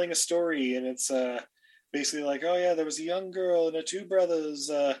starts telling a story, and it's basically like, oh yeah, there was a young girl and 2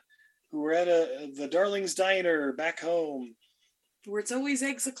 brothers who were at the Darling's Diner back home, where it's always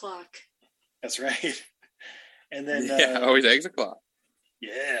eggs o'clock. That's right. And then always eggs o'clock.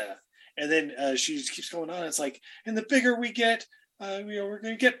 Yeah, and then she keeps going on. It's like, and the bigger we get, we're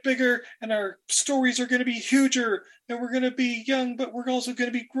going to get bigger, and our stories are going to be huger, and we're going to be young, but we're also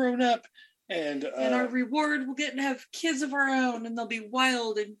going to be grown up. And our reward, we'll get to have kids of our own, and they'll be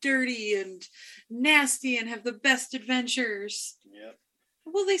wild and dirty and nasty and have the best adventures. Yep.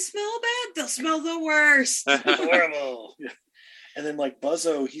 Will they smell bad? They'll smell the worst. Horrible. Yeah. And then like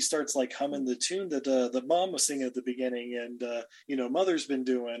Buzzo, he starts like humming the tune that the mom was singing at the beginning, and Mother's been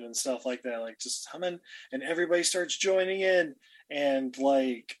doing and stuff like that, like just humming, and everybody starts joining in, and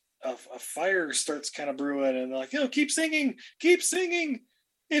like a fire starts kind of brewing, and they're like, keep singing.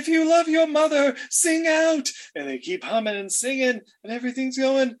 If you love your mother, sing out. And they keep humming and singing, and everything's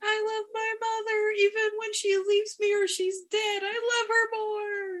going. I love my mother, even when she leaves me or she's dead. I love her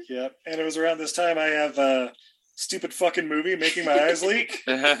more. Yep. And it was around this time I have a stupid fucking movie making my eyes leak.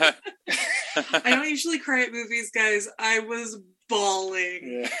 I don't usually cry at movies, guys. I was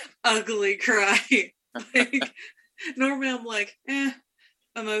bawling. Yeah. Ugly cry. Like, normally I'm like,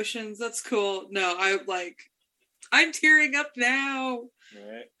 emotions, that's cool. No, I'm tearing up now.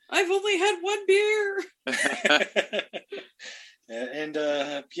 Right. I've only had 1 beer. And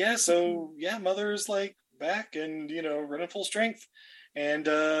Mother's like back and running full strength, and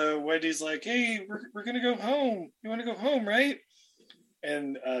Wendy's like, hey, we're gonna go home. You want to go home, right?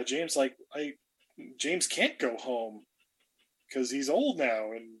 And James James can't go home because he's old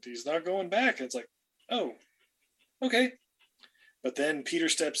now and he's not going back. And it's like, oh, okay. But then Peter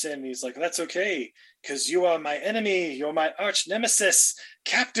steps in and he's like, that's okay, because you are my enemy. You're my arch nemesis,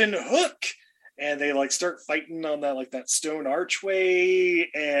 Captain Hook. And they like start fighting on that stone archway.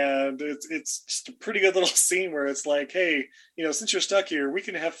 And it's just a pretty good little scene where it's like, hey, since you're stuck here, we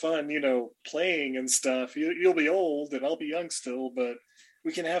can have fun, playing and stuff. You'll be old and I'll be young still, but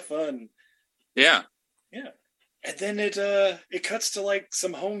we can have fun. Yeah. Yeah. And then it cuts to like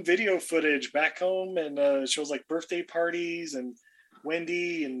some home video footage back home, and it shows like birthday parties and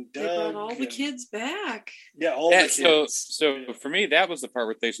Wendy and Doug. They brought all the kids back. Yeah, all the kids. So for me, that was the part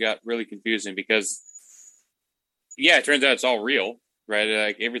where things got really confusing because, it turns out it's all real, right?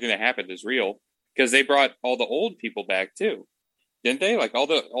 Like everything that happened is real because they brought all the old people back too, didn't they? Like all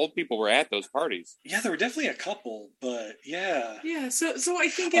the old people were at those parties. Yeah, there were definitely a couple, but yeah. Yeah, so I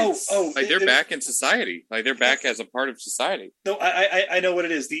think it's... like they're back in society. Like they're back as a part of society. No, I know what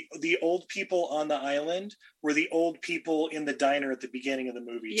it is. The old people on the island were the old people in the diner at the beginning of the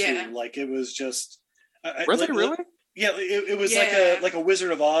movie too. Like it was just... Were they really? Yeah, it was like a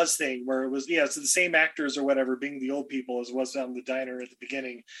Wizard of Oz thing where it was, it's the same actors or whatever being the old people as was down the diner at the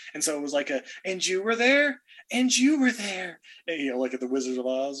beginning. And so it was like and you were there, and you were there. And, like at the Wizard of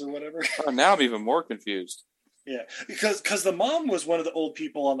Oz or whatever. Oh, now I'm even more confused. Yeah, because the mom was one of the old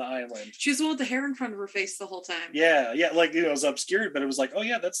people on the island. She was the one with the hair in front of her face the whole time. Yeah, like it was obscured, but it was like, oh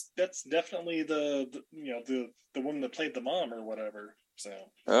yeah, that's definitely the woman that played the mom or whatever. So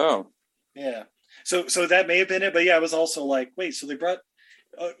yeah, so that may have been it, but yeah, I was also like, wait, so they brought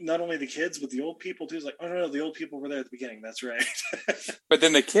not only the kids but the old people too. It's like, oh no, the old people were there at the beginning. That's right. But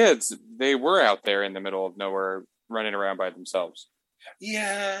then the kids, they were out there in the middle of nowhere, running around by themselves.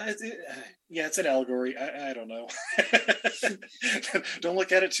 Yeah, it's an allegory. I don't know. Don't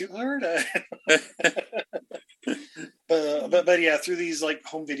look at it too hard. But yeah, through these like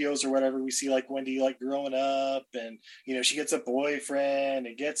home videos or whatever, we see like Wendy like growing up, and she gets a boyfriend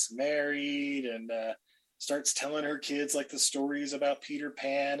and gets married, and starts telling her kids like the stories about Peter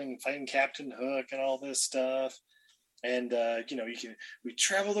Pan and fighting Captain Hook and all this stuff. And we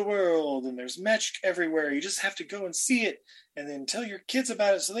travel the world, and there's magic everywhere. You just have to go and see it, and then tell your kids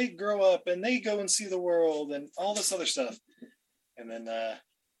about it so they grow up and they go and see the world and all this other stuff. And then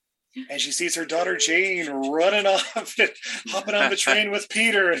and she sees her daughter Jane running off and hopping on the train with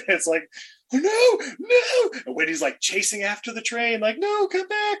Peter, and it's like, oh no. And Wendy's like chasing after the train, like, no, come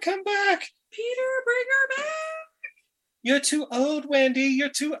back, Peter, bring her back. You're too old, Wendy. You're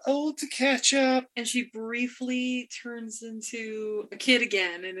too old to catch up. And she briefly turns into a kid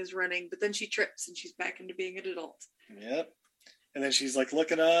again and is running, but then she trips and she's back into being an adult. Yep. And then she's like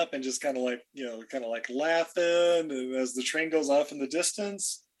looking up and just kind of like laughing. And as the train goes off in the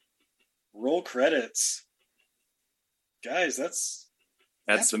distance, roll credits. Guys, that's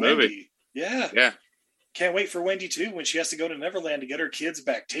the Wendy. movie. Yeah. Yeah. Can't wait for Wendy too when she has to go to Neverland to get her kids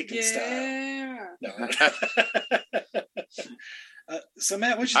back taken style. No. So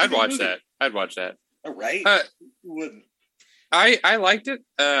Matt, what you think? I'd watch that. All right. Wouldn't. I liked it.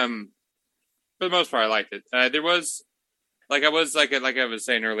 For the most part, I liked it. There was like I was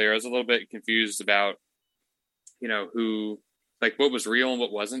saying earlier, I was a little bit confused about who, like, what was real and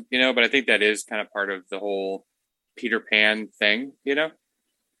what wasn't. But I think that is kind of part of the whole Peter Pan thing.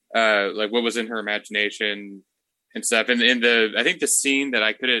 Like what was in her imagination and stuff. And I think the scene that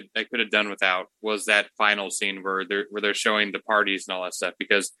I could have done without was that final scene where they're showing the parties and all that stuff,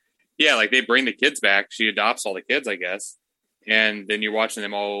 because like they bring the kids back. She adopts all the kids, I guess. And then you're watching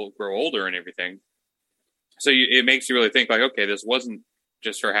them all grow older and everything. So it makes you really think like, okay, this wasn't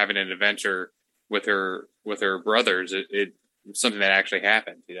just her having an adventure with her brothers. It was something that actually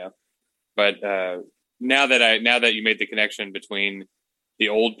happened, But now that you made the connection between the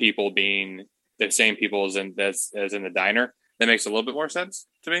old people being the same people as in the diner, that makes a little bit more sense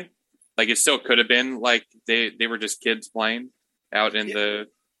to me. Like it still could have been like they were just kids playing out in the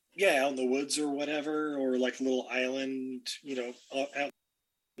out in the woods or whatever, or like a little island, out in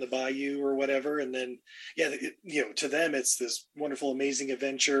the bayou or whatever. And then to them it's this wonderful, amazing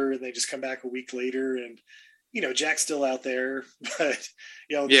adventure, and they just come back a week later, and Jack's still out there, but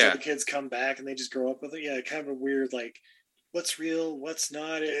the kids come back and they just grow up with it. Yeah, kind of a weird, like, what's real, what's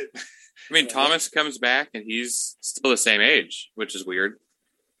not it. I mean, Thomas comes back and he's still the same age, which is weird.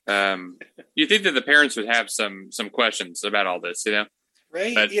 You think that the parents would have some questions about all this,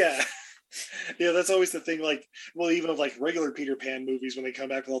 Right? But, yeah. Yeah, that's always the thing. Like, well, even of like regular Peter Pan movies, when they come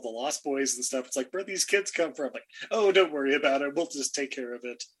back with all the Lost Boys and stuff, it's like, where these kids come from? Like, oh, don't worry about it. We'll just take care of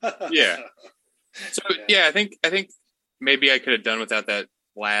it. Yeah. So I think maybe I could have done without that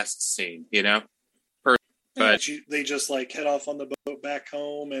last scene, But they just like head off on the boat back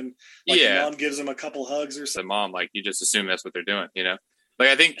home, and the mom gives them a couple hugs or something. The mom, like, you just assume that's what they're doing, Like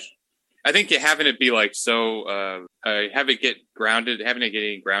I think having it be like so, having it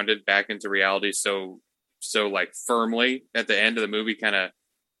getting grounded back into reality so like firmly at the end of the movie kind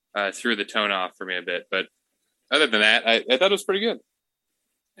of threw the tone off for me a bit. But other than that, I thought it was pretty good.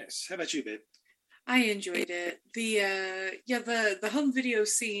 Nice. How about you, babe? I enjoyed it. The home video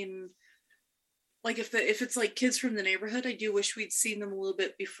scene. Like if it's like kids from the neighborhood, I do wish we'd seen them a little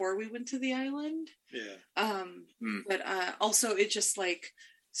bit before we went to the island. Yeah. But also it just like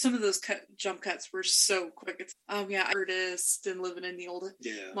some of those jump cuts were so quick. It's artist and living in the old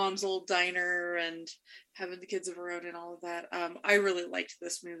mom's old diner and having the kids of her own and all of that. I really liked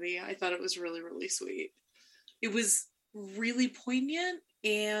this movie. I thought it was really, really sweet. It was really poignant,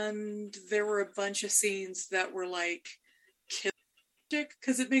 and there were a bunch of scenes that were like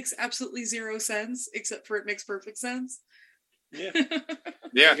because it makes absolutely zero sense, except for it makes perfect sense. Yeah.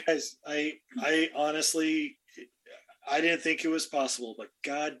 Yeah. Hey guys, I honestly, I didn't think it was possible, but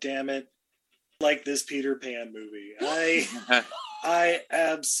god damn it, like this Peter Pan movie. I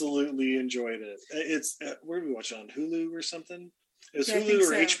absolutely enjoyed it. It's where did we watch it, on Hulu or something? It was Hulu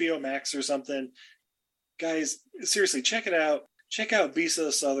or HBO Max or something. Guys, seriously, check it out. Check out Beasts of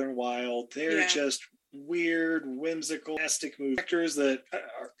the Southern Wild. They're just weird, whimsical, plastic movie actors that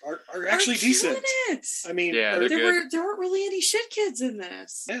are actually decent. It. I mean, Yeah, there weren't really any shit kids in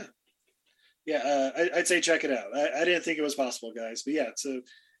this. Yeah. I'd say check it out. I didn't think it was possible, guys, but yeah. So,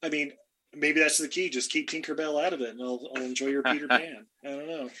 I mean, maybe that's the key. Just keep Tinkerbell out of it, and I'll enjoy your Peter Pan. I don't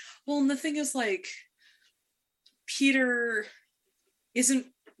know. Well, and the thing is, like, Peter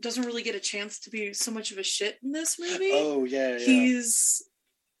doesn't really get a chance to be so much of a shit in this movie. Oh yeah.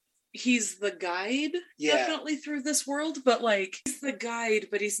 He's the guide, definitely through this world, but like he's the guide,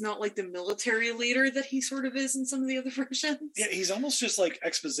 but he's not like the military leader that he sort of is in some of the other versions. Yeah, he's almost just like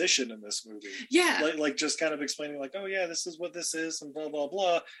exposition in this movie. Yeah, like just kind of explaining like, oh yeah, this is what this is, and blah blah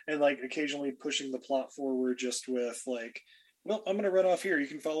blah, and like occasionally pushing the plot forward just with like, well, I'm gonna run off here. You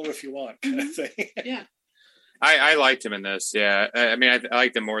can follow if you want, kind of thing. Yeah, I liked him in this. Yeah, I mean, I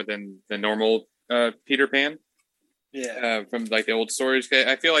liked him more than the normal Peter Pan. Yeah, from like the old stories.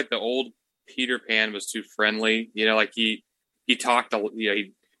 I feel like the old Peter Pan was too friendly. You know, like he talked.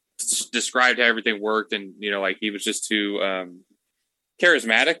 He described how everything worked, and you know, like he was just too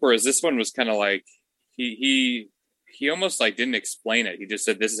charismatic. Whereas this one was kind of like he almost like didn't explain it. He just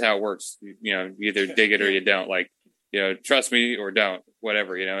said, "This is how it works. You know, you either dig it or you don't. Like, you know, trust me or don't.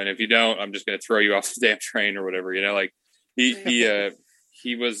 Whatever. You know, and if you don't, I'm just going to throw you off the damn train or whatever. You know, like he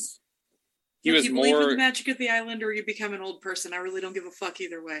was." He was you more believe in the magic of the island, or you become an old person. I really don't give a fuck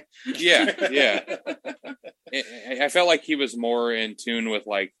either way. Yeah. I felt like he was more in tune with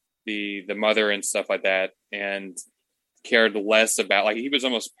like the mother and stuff like that, and cared less about like he was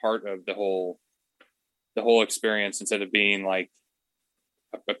almost part of the whole experience instead of being like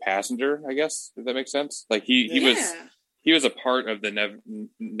a passenger. I guess, if that makes sense. Like he was a part of the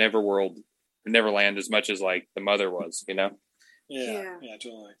Neverland as much as like the mother was. You know. Yeah,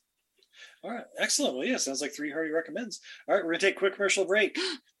 totally. All right, excellent. Well, yeah, sounds like 3 hearty recommends. All right, we're going to take a quick commercial break.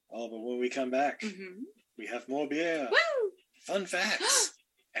 But when we come back, we have more beer, fun facts,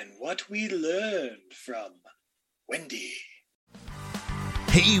 and what we learned from Wendy.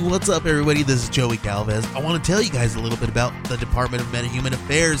 Hey, what's up, everybody? This is Joey Galvez. I want to tell you guys a little bit about the Department of Metahuman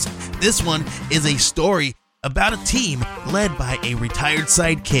Affairs. This one is a story about a team led by a retired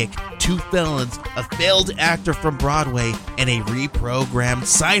sidekick, 2 felons, a failed actor from Broadway, and a reprogrammed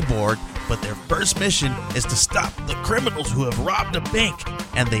cyborg. But their first mission is to stop the criminals who have robbed a bank,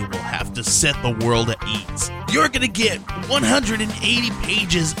 and they will have to set the world at ease. You're going to get 180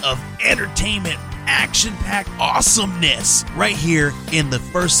 pages of entertainment, action-packed awesomeness right here in the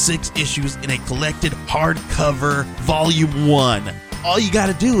first 6 issues in a collected hardcover volume 1. All you got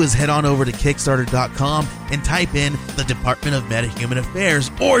to do is head on over to Kickstarter.com and type in the Department of Metahuman Affairs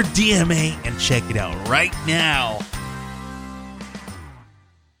or DMA and check it out right now.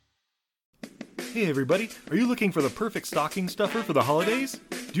 Hey everybody, are you looking for the perfect stocking stuffer for the holidays?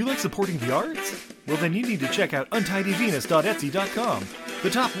 Do you like supporting the arts? Well then you need to check out untidyvenus.etsy.com, the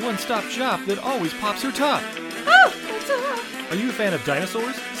top one-stop shop that always pops her top. Oh, what's up? Are you a fan of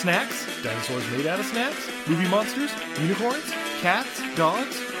dinosaurs, snacks, dinosaurs made out of snacks, movie monsters, unicorns, cats,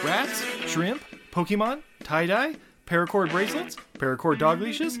 dogs, rats, shrimp, Pokemon, tie-dye, paracord bracelets, paracord dog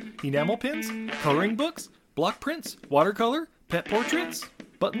leashes, enamel pins, coloring books, block prints, watercolor, pet portraits,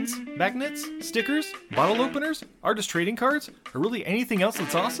 buttons, magnets, stickers, bottle openers, artist trading cards, or really anything else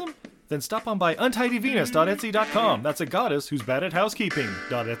that's awesome? Then stop on by untidyvenus.etsy.com. That's a goddess who's bad at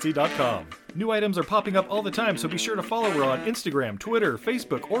housekeeping.etsy.com. New items are popping up all the time, so be sure to follow her on Instagram, Twitter,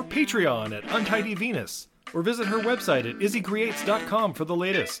 Facebook, or Patreon at untidyvenus. Or visit her website at izzycreates.com for the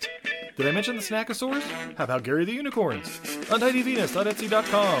latest. Did I mention the Snackosaurs? How about Gary the Unicorns?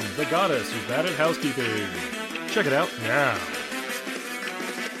 untidyvenus.etsy.com. The goddess who's bad at housekeeping. Check it out now.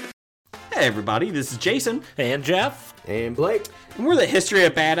 Hey everybody, this is Jason. And Jeff. And Blake. And we're the History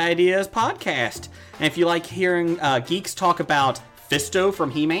of Bad Ideas podcast. And if you like hearing geeks talk about Fisto from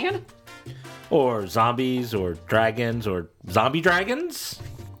He-Man, or zombies, or dragons, or zombie dragons,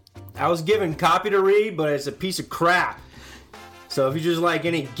 I was given copy to read, but it's a piece of crap. So if you just like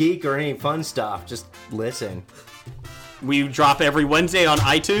any geek or any fun stuff, just listen. We drop every Wednesday on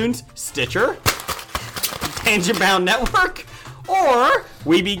iTunes, Stitcher, Tangent Bound Network, or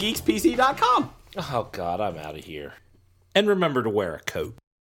WeBeGeeksPC.com. Oh God, I'm out of here. And remember to wear a coat.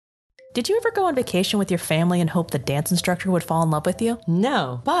 Did you ever go on vacation with your family and hope the dance instructor would fall in love with you?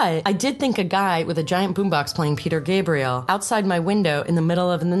 No, but I did think a guy with a giant boombox playing Peter Gabriel outside my window in the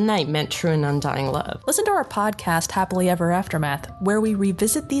middle of the night meant true and undying love. Listen to our podcast, Happily Ever Aftermath, where we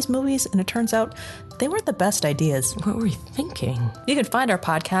revisit these movies and it turns out they weren't the best ideas. What were we thinking? You can find our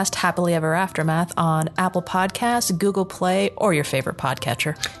podcast, Happily Ever Aftermath, on Apple Podcasts, Google Play, or your favorite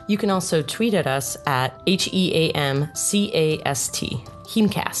podcatcher. You can also tweet at us at HEAMCAST,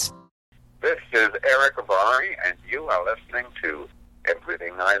 Hemcast. This is Eric Avari, and you are listening to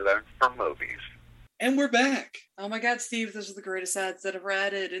Everything I Learned from Movies. And we're back. Oh my God, Steve, those are the greatest ads that ever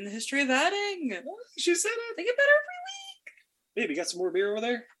added in the history of adding. She said it. They get better every week. Babe, you got some more beer over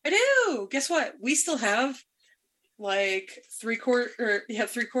there? I do. Guess what? We still have like three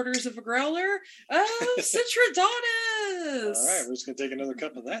quarters of a growler of Citradonis. All right, we're just going to take another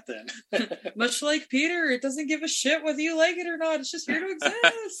cup of that then. Much like Peter, it doesn't give a shit whether you like it or not. It's just here to exist.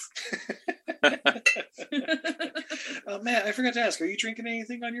 Matt, I forgot to ask, are you drinking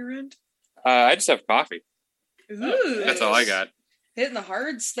anything on your end? I just have coffee. Ooh. That's all I got. Hitting the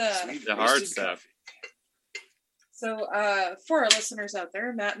hard stuff. The hard stuff. So, for our listeners out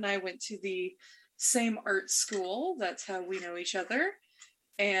there, Matt and I went to the same art school. That's how we know each other.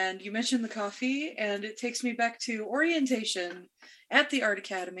 And you mentioned the coffee, and it takes me back to orientation at the Art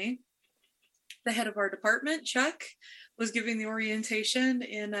Academy. The head of our department, Chuck, was giving the orientation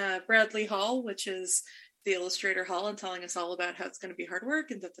in Bradley Hall, which is the Illustrator Hall, and telling us all about how it's going to be hard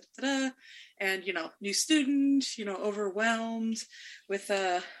work and and new student, overwhelmed with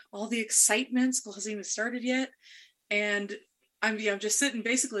all the excitement. School hasn't even started yet, and I'm just sitting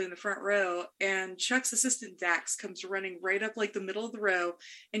basically in the front row, and Chuck's assistant Dax comes running right up like the middle of the row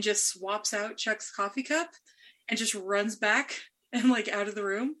and just swaps out Chuck's coffee cup and just runs back and like out of the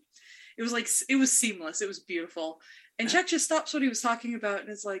room. It was seamless. It was beautiful. And Chuck just stops what he was talking about and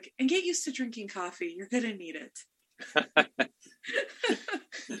is like, and get used to drinking coffee. You're going to need it.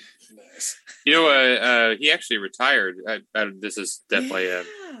 Nice. He actually retired. This is definitely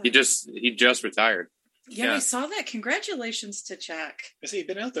he just retired. Yeah, I saw that. Congratulations to Chuck. I see, you've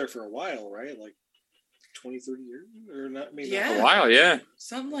been out there for a while, right? Like 20, 30 years? Or not? I mean, Yeah. A while, yeah.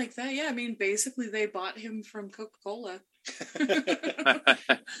 Something like that. Yeah, I mean, basically they bought him from Coca-Cola.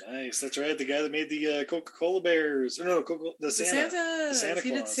 Nice. That's right. The guy that made the Coca-Cola bears. Or no, the Santa. The Santa Claus.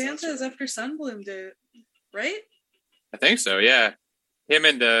 He did Santa's after Sunbloom did, right? I think so, yeah. Him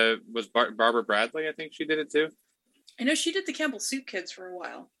and was Barbara Bradley, I think she did it too. I know she did the Campbell Soup Kids for a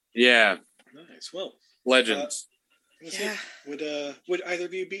while. Yeah. Nice. Well, legends. Yeah. Would either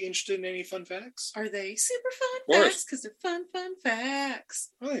of you be interested in any fun facts? Are they super fun facts? Because they're fun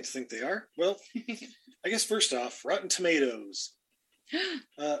facts. I like to think they are. Well, I guess first off, Rotten Tomatoes.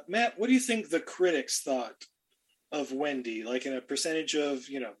 Matt, what do you think the critics thought of Wendy? Like in a percentage of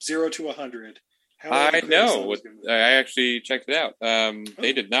 0 to 100. I know. I actually checked it out.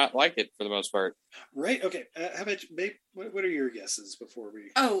 They did not like it for the most part. Right. Okay. How about babe? What are your guesses before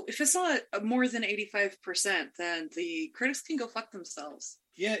we? Oh, if it's not more than 85%, then the critics can go fuck themselves.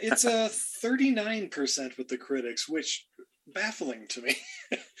 Yeah, it's 39% with the critics, which baffling to me.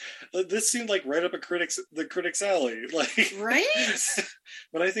 This seemed like right up the critics' alley. Like, right?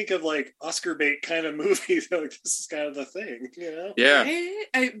 When I think of like Oscar bait kind of movie, like this is kind of the thing, Yeah.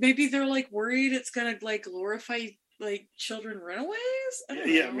 Right? Maybe they're like worried it's gonna like glorify like children runaways. I don't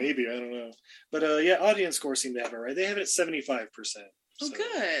know. Maybe, I don't know. But audience score seemed to have it right. They have it at 75%. Oh,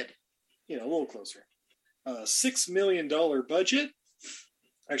 good. A little closer. $6 million budget.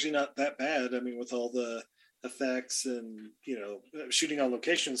 Actually, not that bad. I mean, with all the effects and shooting on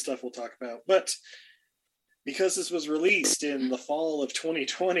location stuff we'll talk about, but because this was released in the fall of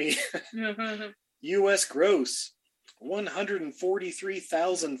 2020, U.S. gross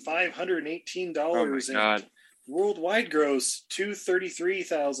 $143,518. Oh my God. Worldwide gross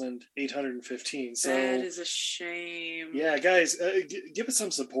 $233,815. So that is a shame. Yeah, guys, give us some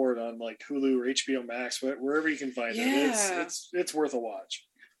support on like Hulu or HBO Max, wherever you can find it. It's worth a watch.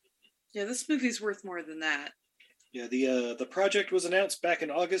 Yeah, this movie's worth more than that. Yeah, the project was announced back in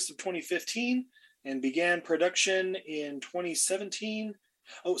August of 2015 and began production in 2017.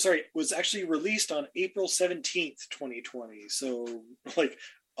 Oh, sorry, was actually released on April 17th, 2020. So, like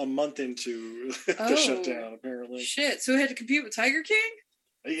a month into the shutdown, apparently. Shit, so it had to compete with Tiger King?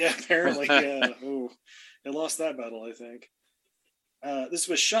 Yeah, apparently, yeah. Oh, it lost that battle, I think. This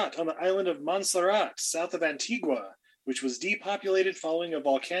was shot on the island of Montserrat, south of Antigua, which was depopulated following a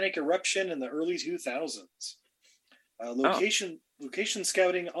volcanic eruption in the early 2000s. Location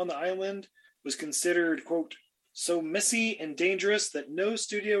scouting on the island was considered, quote, so messy and dangerous that no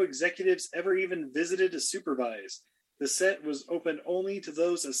studio executives ever even visited to supervise. The set was open only to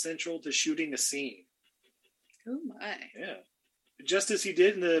those essential to shooting a scene. Oh my. Yeah. Just as he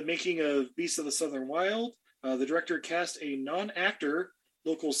did in the making of Beasts of the Southern Wild, the director cast a non-actor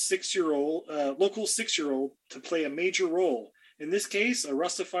local six-year-old to play a major role. In this case, a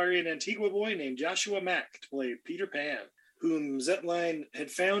Rastafarian Antigua boy named Joshua Mack to play Peter Pan, whom Zetline had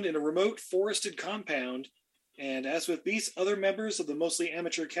found in a remote forested compound. And as with Beast, other members of the mostly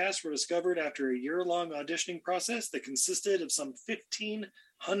amateur cast were discovered after a year-long auditioning process that consisted of some 15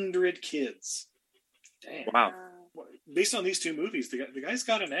 100 kids. Damn. Wow. Based on these two movies, the guy's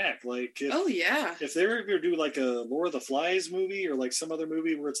got an act. Like, if they ever do like a Lord of the Flies movie or like some other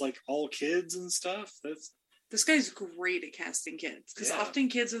movie where it's like all kids and stuff, this guy's great at casting kids, because often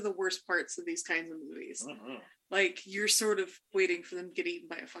kids are the worst parts of these kinds of movies. Like, you're sort of waiting for them to get eaten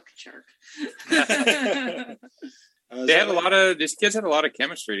by a fucking shark. They have these kids have a lot of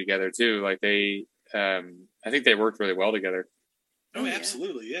chemistry together too. Like I think they worked really well together. Oh,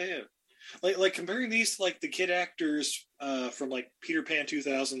 absolutely. Yeah. Like comparing these to like the kid actors from like Peter Pan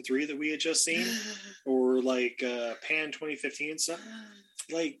 2003 that we had just seen, or like Pan 2015 and stuff.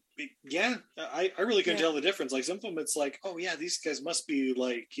 Like, yeah, I really couldn't tell the difference. Like, some of them, it's like, oh yeah, these guys must be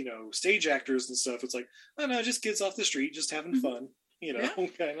like, you know, stage actors and stuff. It's like, oh no, just kids off the street, just having fun, you know,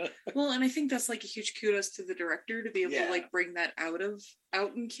 kind of. Well, and I think that's like a huge kudos to the director to be able to like bring that out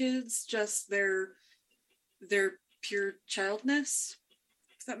in kids, just their pure childness.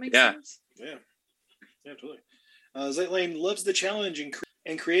 Does that make sense? Yeah, totally. Zeitlin loves the challenge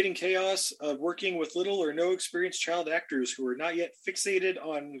and creating chaos of working with little or no experienced child actors who are not yet fixated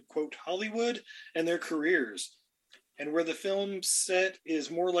on, quote, Hollywood and their careers. And where the film set is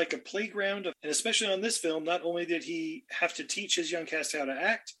more like a playground. And especially on this film, not only did he have to teach his young cast how to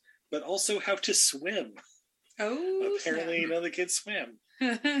act, but also how to swim. Oh, apparently none of the kids swam.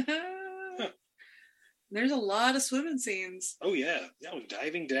 There's a lot of swimming scenes. Oh, yeah.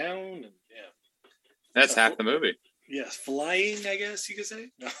 Diving down. And, That's half the movie. Yeah, flying, I guess you could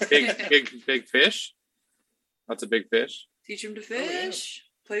say. No. big fish. Lots of big fish. Teach them to fish.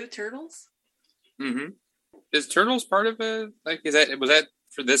 Play with turtles. Mm-hmm. Is turtles part of was that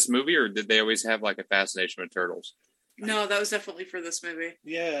for this movie, or did they always have like a fascination with turtles? No, that was definitely for this movie.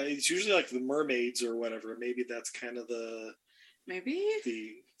 Yeah, it's usually like the mermaids or whatever. Maybe that's kind of the I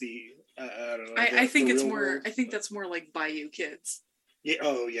don't know. I think it's more. World. I think that's more like Bayou Kids. Yeah.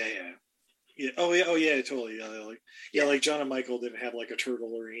 Oh yeah. Oh yeah. Totally. Like John and Michael didn't have like a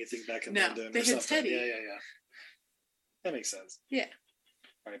turtle or anything back in London. They had Teddy. Yeah. That makes sense. Yeah.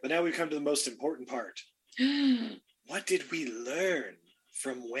 All right, but now we've come to the most important part. What did we learn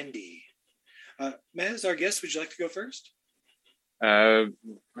from Wendy? Matt, as our guest, would you like to go first? What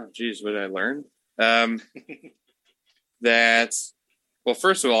did I learn? That, well,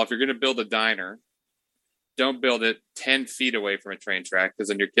 first of all, if you're going to build a diner, don't build it 10 feet away from a train track, because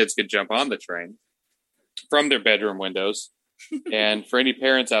then your kids could jump on the train from their bedroom windows. And for any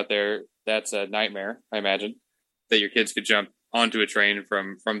parents out there, that's a nightmare, I imagine, that your kids could jump onto a train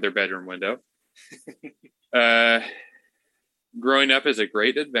from their bedroom window. Growing up is a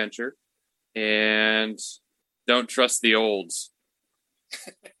great adventure, and don't trust the olds.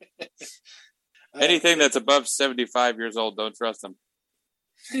 Anything that's above 75 years old, don't trust them.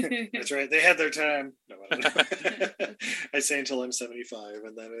 That's right. They had their time. No, I don't know. I say until I'm 75,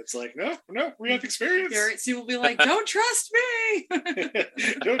 and then it's like, no, we have experience. So we'll be like, don't trust me.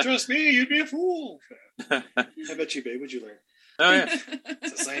 Don't trust me. You'd be a fool. How about you, babe? What'd you learn? Oh, yeah.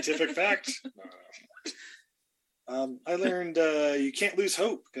 It's a scientific fact. I learned you can't lose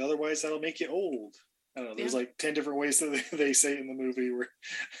hope, otherwise that'll make you old. I don't know. There's like 10 different ways that they say it in the movie. Where,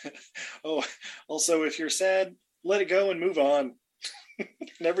 also, if you're sad, let it go and move on.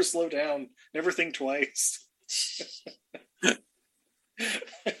 Never slow down. Never think twice.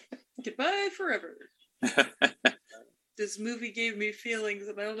 Goodbye forever. This movie gave me feelings,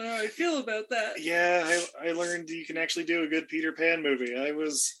 and I don't know how I feel about that. Yeah, I learned you can actually do a good Peter Pan movie. I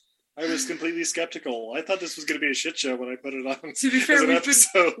was completely skeptical. I thought this was going to be a shit show when I put it on. To be fair,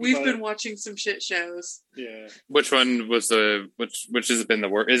 we've been watching some shit shows. Yeah. Which one was which has been the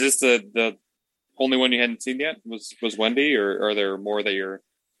worst? Is this the only one you hadn't seen yet? Was Wendy, or are there more that you're?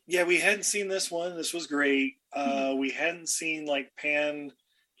 Yeah, we hadn't seen this one. This was great. We hadn't seen like Pan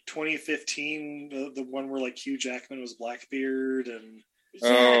 2015, the one where like Hugh Jackman was Blackbeard and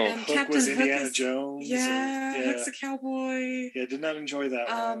Hook Captain was Hook Indiana Jones. Hook's a cowboy. Yeah, did not enjoy that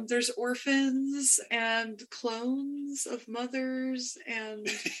one. There's orphans and clones of mothers and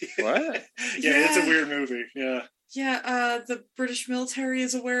what? Yeah, it's a weird movie. Yeah. Yeah, the British military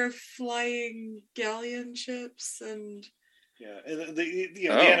is aware of flying galleon ships and the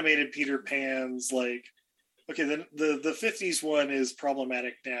animated Peter Pan's like, okay, the 50s one is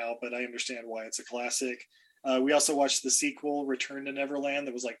problematic now, but I understand why it's a classic. We also watched the sequel, Return to Neverland,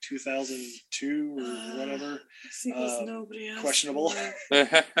 that was like 2002 or whatever. Sequels nobody else. Questionable.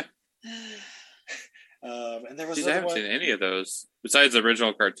 And there was I haven't seen any of those besides the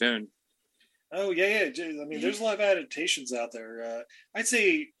original cartoon. Oh, yeah. I mean, there's a lot of adaptations out there. I'd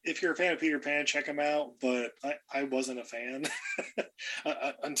say if you're a fan of Peter Pan, check them out, but I wasn't a fan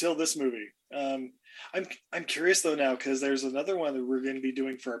until this movie. I'm curious, though, now, because there's another one that we're going to be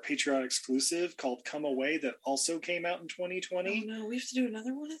doing for our Patreon exclusive called Come Away that also came out in 2020. Oh, no, we have to do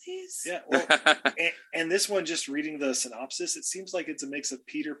another one of these? Yeah, well, and this one, just reading the synopsis, it seems like it's a mix of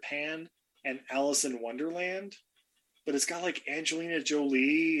Peter Pan and Alice in Wonderland, but it's got, like, Angelina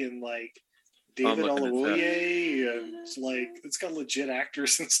Jolie and, like, David Oyelowo, and like it's got legit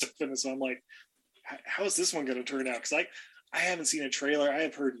actors and stuff in it. So I'm like, how is this one going to turn out? Because I haven't seen a trailer. I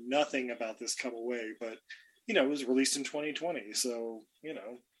have heard nothing about this Come Away, but it was released in 2020, so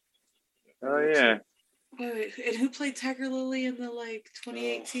Oh yeah. Wait, and who played Tiger Lily in the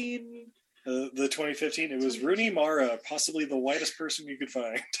 2018? The 2015. It was Rooney Mara, possibly the whitest person you could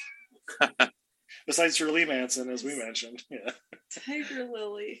find, besides Shirley Manson, as we mentioned. Yeah. Tiger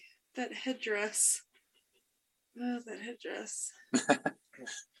Lily. That headdress. Oh, that headdress.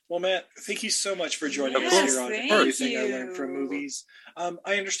 Well, Matt, thank you so much for joining us here on Everything I Learned from Movies.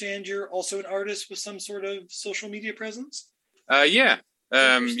 I understand you're also an artist with some sort of social media presence? Yeah.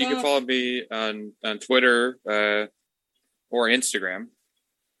 You can follow me on Twitter or Instagram,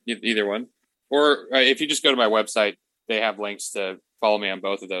 either one. Or if you just go to my website, they have links to follow me on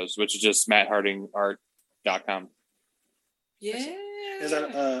both of those, which is just matthardingart.com. Yeah. Is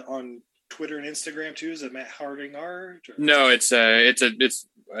that on Twitter and Instagram too? Is it Matt Harding Art? Or? No, it's a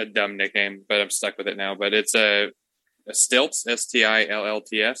dumb nickname, but I'm stuck with it now. But it's a Stilts,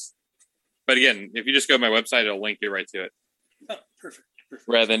 STILLTS. But again, if you just go to my website, it'll link you right to it. Oh, perfect.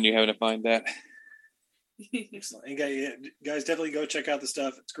 Rather than you having to find that. Excellent. And guys, definitely go check out the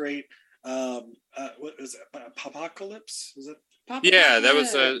stuff. It's great. What is it? Popocalypse? Was it? Yeah, that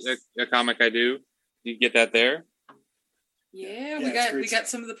was a comic I do. You get that there. Yeah, we got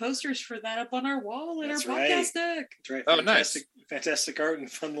some of the posters for that up on our wall in our podcast deck. That's right. Oh, nice. Fantastic art and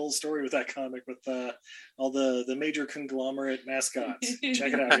fun little story with that comic with all the major conglomerate mascots.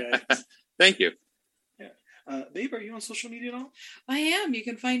 Check it out, guys. Thank you. Yeah. Babe, are you on social media at all? I am. You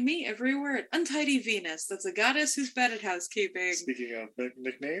can find me everywhere at Untidy Venus. That's a goddess who's bad at housekeeping. Speaking of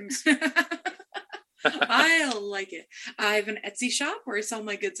nicknames. I like it. I have an Etsy shop where I sell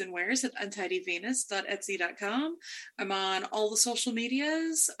my goods and wares at untidyvenus.etsy.com. I'm on all the social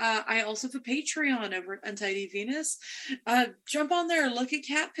medias. I also have a Patreon over at Untidy Venus. Jump on there, look at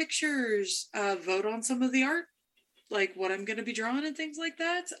cat pictures, vote on some of the art, like what I'm going to be drawing and things like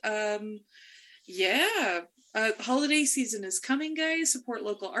that. Holiday season is coming, guys. Support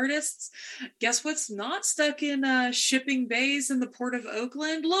local artists. Guess what's not stuck in shipping bays in the port of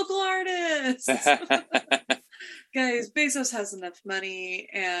Oakland? Local artists. Guys, Bezos has enough money,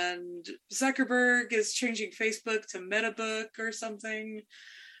 and Zuckerberg is changing Facebook to Metabook or something.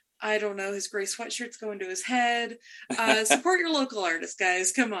 I don't know. His gray sweatshirt's going to his head. Support your local artists,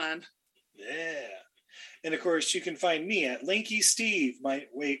 guys. Come on. Yeah. And of course, you can find me at Lanky Steve.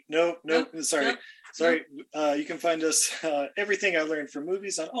 Sorry. You can find us everything I learned from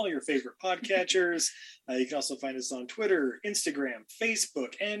movies on all your favorite podcatchers. You can also find us on Twitter, Instagram,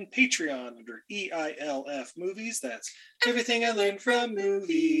 Facebook, and Patreon under EILF Movies. That's Everything I Learned from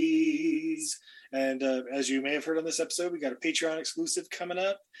Movies. And as you may have heard on this episode, we got a Patreon exclusive coming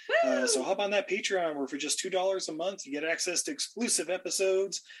up. So hop on that Patreon where for just $2 a month, you get access to exclusive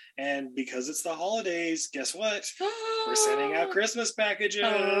episodes. And because it's the holidays, guess what? We're sending out Christmas packages.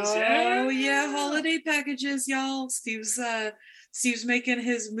 Oh, yeah, holiday packages, y'all. Steve's making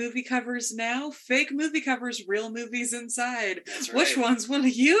his movie covers now. Fake movie covers, real movies inside. That's right. Which ones will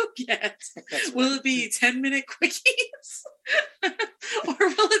you get? Will it be 10-minute quickies? Or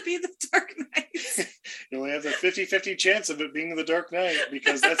will it be the Dark Knight? You only have the 50-50 chance of it being the Dark Knight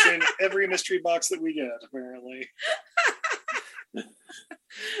because that's in every mystery box that we get, apparently.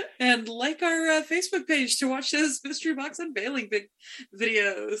 And like our Facebook page to watch those mystery box unveiling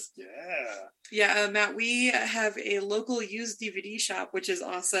videos. Yeah, Matt, we have a local used DVD shop, which is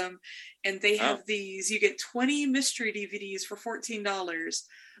awesome. And they have these, you get 20 mystery DVDs for $14.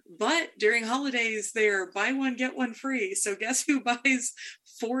 But during holidays, they're buy one, get one free. So guess who buys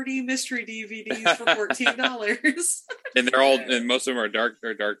 40 mystery DVDs for $14? And they're all, and most of them are Dark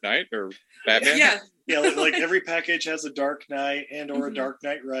Knight or Batman? Yeah, like every package has a Dark Knight and or a Dark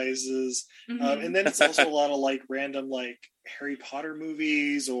Knight Rises. And then it's also a lot of like random like Harry Potter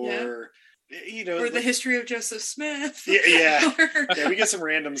movies or... or the history of Joseph Smith. Yeah, we get some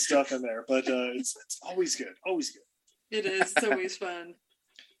random stuff in there, but it's always good. Always good. It is. It's always fun.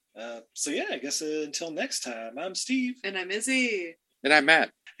 I guess until next time, I'm Steve. And I'm Izzy. And I'm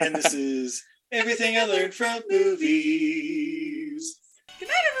Matt. And this is Everything I Learned from Movies. Good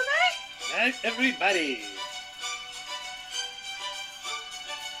night, everybody. night, everybody.